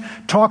Christ,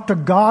 talk to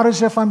God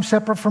as if I'm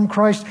separate from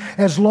Christ,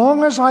 as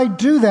long as I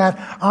do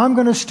that, I'm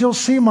going to still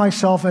see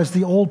myself as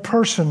the old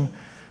person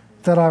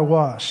that I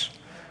was.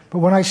 But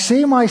when I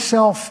see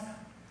myself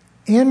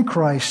in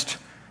Christ,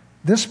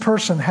 this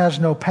person has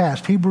no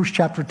past. Hebrews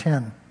chapter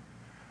 10,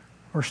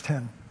 verse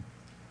 10.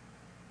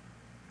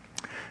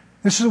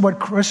 This is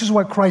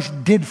what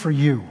Christ did for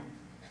you.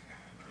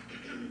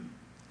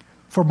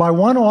 For by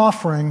one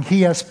offering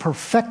he has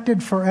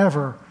perfected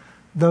forever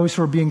those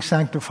who are being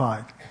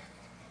sanctified.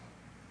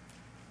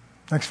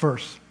 Next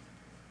verse.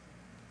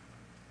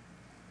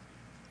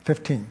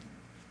 15.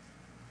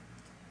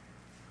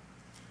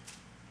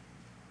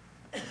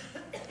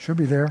 Should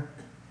be there.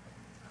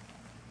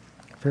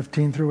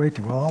 15 through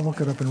 18. Well, I'll look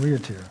it up and read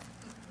it to you.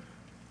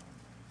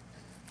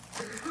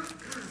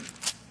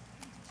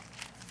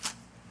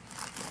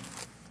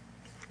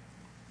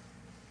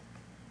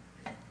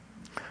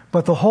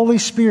 But the Holy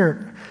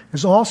Spirit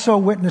is also a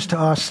witness to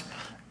us.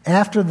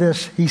 After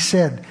this, he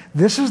said,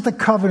 "This is the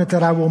covenant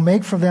that I will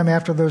make for them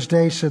after those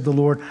days, said the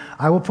Lord.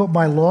 I will put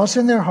my laws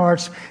in their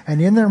hearts, and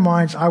in their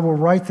minds I will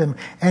write them."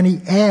 And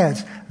he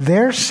adds,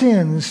 "Their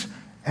sins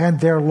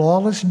and their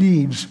lawless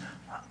deeds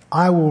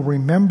I will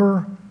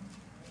remember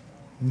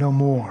no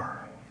more."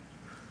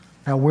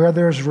 Now, where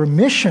there's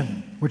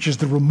remission, which is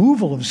the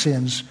removal of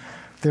sins,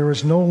 there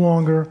is no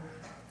longer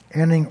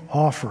any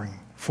offering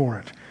for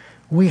it.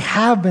 We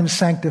have been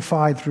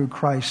sanctified through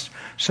Christ.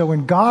 So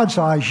in God's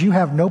eyes, you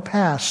have no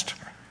past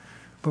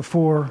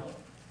before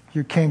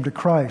you came to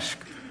Christ,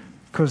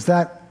 because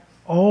that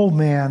old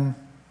man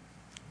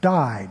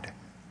died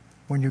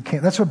when you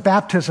came. That's what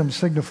baptism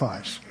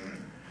signifies.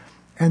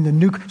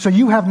 And so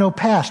you have no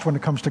past when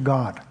it comes to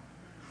God.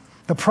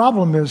 The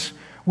problem is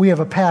we have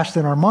a past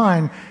in our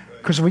mind,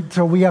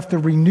 so we have to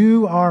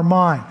renew our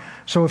mind.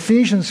 So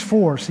Ephesians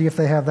 4, see if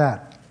they have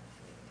that.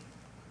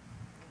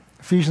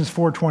 Ephesians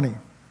 4:20.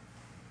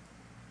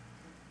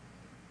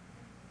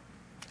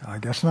 I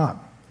guess not.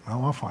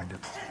 Well, I'll find it.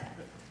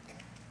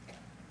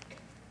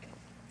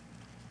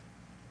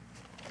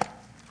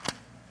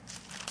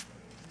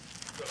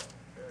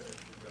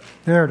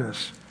 There it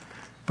is.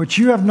 But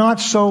you have not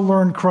so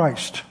learned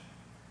Christ.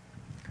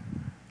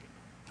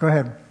 Go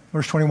ahead,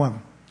 verse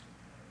 21.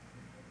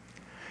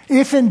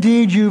 If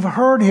indeed you've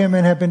heard him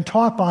and have been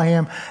taught by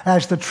him,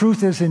 as the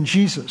truth is in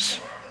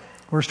Jesus.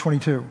 Verse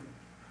 22.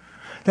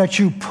 That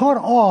you put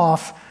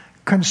off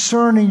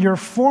concerning your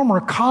former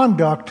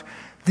conduct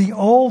the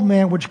old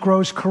man which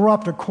grows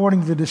corrupt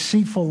according to the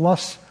deceitful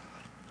lusts,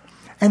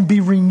 and be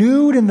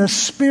renewed in the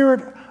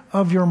spirit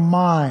of your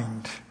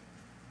mind,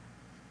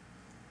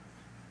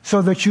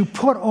 so that you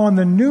put on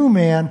the new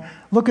man,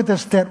 look at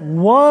this, that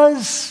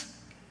was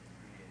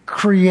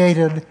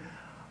created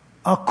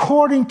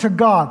according to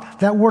God.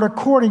 That word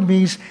according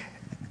means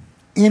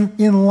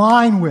in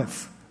line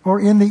with, or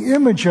in the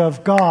image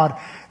of God,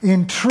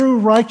 in true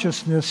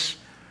righteousness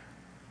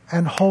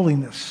and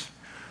holiness.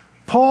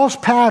 Paul's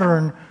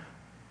pattern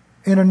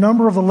in a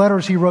number of the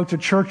letters he wrote to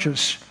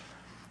churches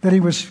that he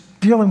was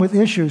dealing with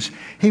issues,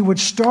 he would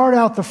start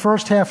out the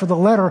first half of the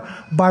letter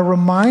by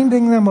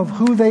reminding them of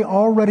who they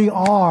already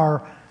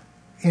are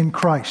in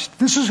Christ.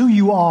 This is who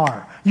you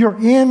are. You're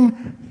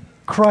in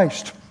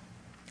Christ.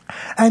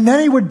 And then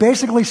he would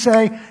basically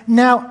say,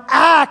 now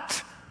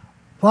act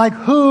like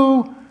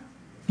who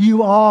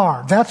you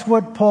are. That's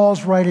what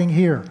Paul's writing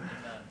here.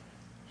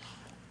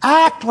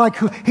 Act like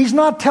who. He's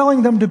not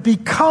telling them to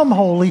become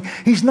holy.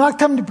 He's not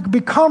telling them to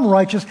become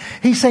righteous.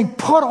 He's saying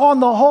put on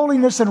the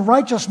holiness and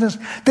righteousness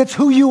that's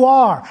who you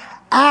are.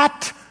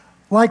 Act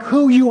like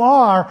who you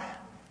are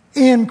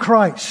in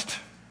Christ.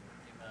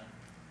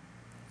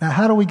 Now,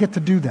 how do we get to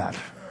do that?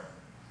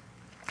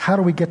 How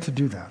do we get to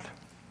do that?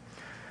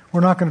 We're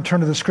not going to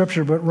turn to the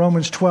scripture, but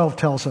Romans 12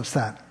 tells us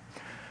that.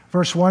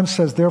 Verse 1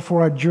 says,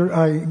 "Therefore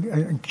I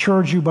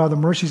encourage you by the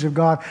mercies of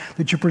God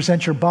that you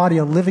present your body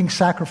a living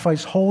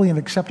sacrifice, holy and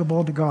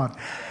acceptable to God,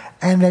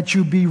 and that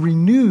you be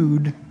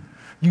renewed,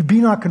 you be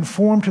not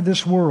conformed to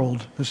this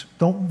world."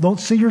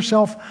 Don't see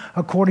yourself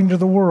according to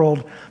the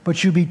world,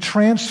 but you be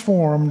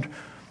transformed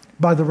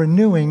by the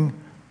renewing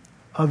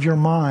of your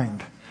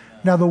mind.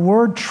 Now the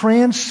word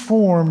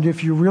transformed,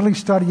 if you really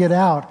study it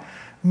out,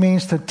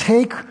 means to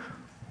take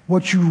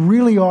what you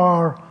really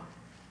are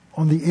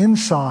on the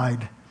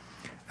inside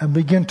and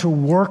begin to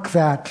work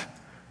that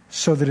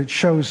so that it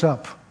shows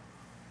up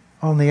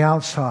on the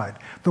outside.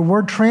 The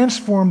word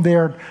transform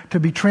there, to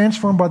be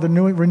transformed by the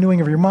renewing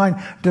of your mind,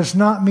 does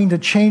not mean to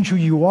change who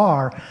you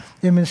are.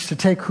 It means to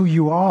take who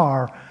you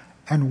are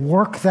and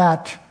work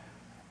that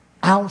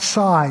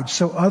outside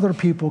so other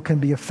people can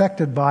be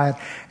affected by it.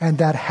 And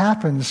that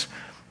happens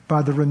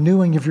by the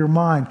renewing of your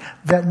mind.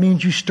 That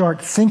means you start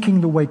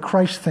thinking the way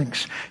Christ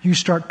thinks. You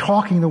start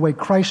talking the way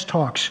Christ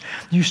talks.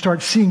 You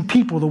start seeing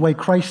people the way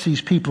Christ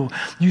sees people.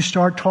 You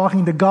start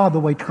talking to God the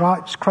way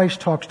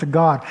Christ talks to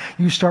God.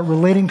 You start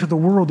relating to the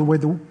world the way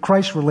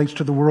Christ relates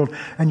to the world.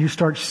 And you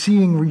start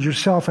seeing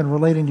yourself and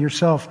relating to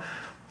yourself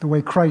the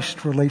way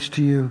Christ relates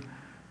to you,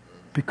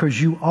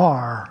 because you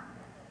are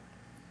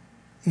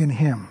in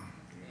Him.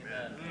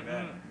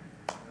 Amen.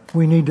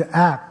 We need to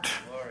act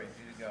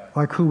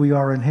like who we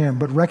are in Him.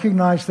 But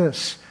recognize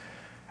this: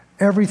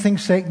 everything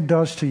Satan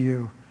does to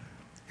you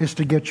is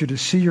to get you to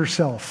see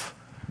yourself,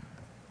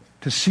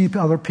 to see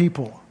other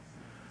people,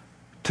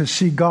 to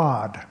see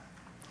God,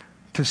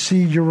 to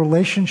see your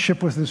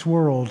relationship with this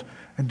world,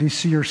 and to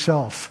see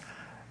yourself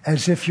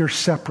as if you're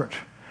separate.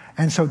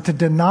 And so to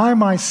deny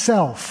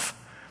myself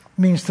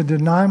means to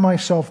deny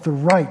myself the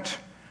right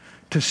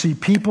to see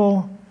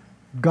people,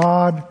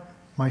 God,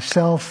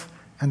 myself,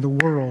 and the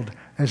world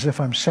as if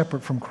I'm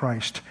separate from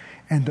Christ,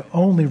 and to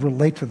only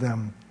relate to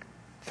them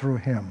through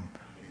Him.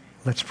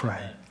 Let's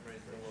pray.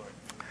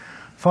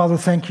 Father,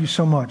 thank you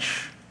so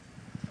much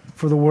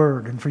for the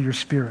Word and for your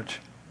Spirit.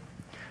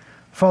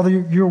 Father,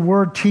 your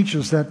Word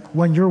teaches that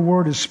when your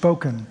Word is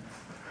spoken,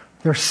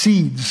 there are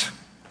seeds.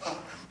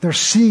 There are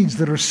seeds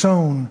that are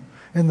sown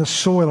in the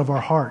soil of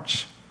our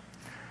hearts.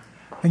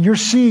 And your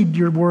seed,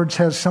 your Word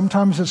says,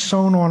 sometimes it's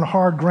sown on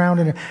hard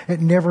ground and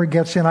it never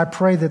gets in. I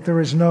pray that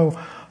there is no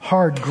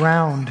hard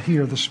ground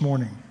here this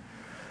morning.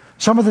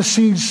 Some of the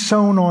seeds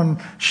sown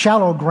on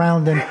shallow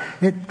ground, and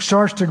it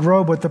starts to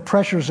grow, but the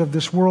pressures of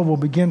this world will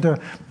begin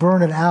to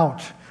burn it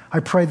out.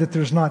 I pray that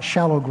there's not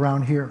shallow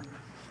ground here.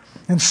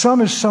 And some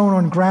is sown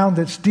on ground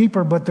that's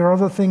deeper, but there are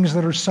other things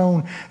that are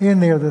sown in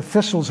there, the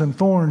thistles and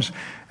thorns,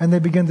 and they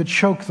begin to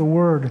choke the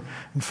Word.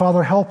 And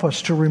Father, help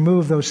us to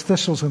remove those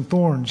thistles and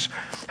thorns.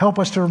 Help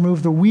us to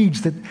remove the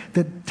weeds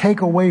that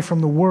take away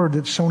from the Word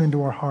that's sown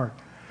into our heart.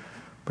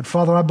 But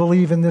Father, I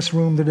believe in this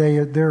room today,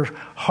 there are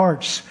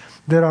hearts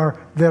that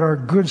are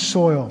good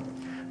soil,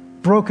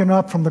 broken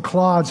up from the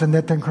clods, and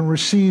that they can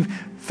receive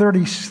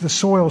the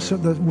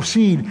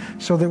seed,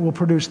 so that it will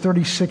produce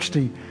 30,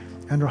 60,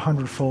 and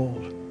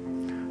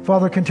 100-fold.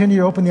 Father, continue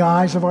to open the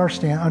eyes of our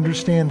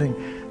understanding,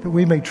 that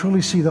we may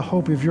truly see the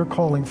hope of your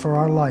calling for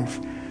our life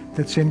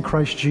that's in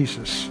Christ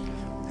Jesus.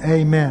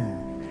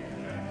 Amen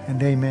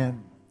and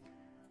amen.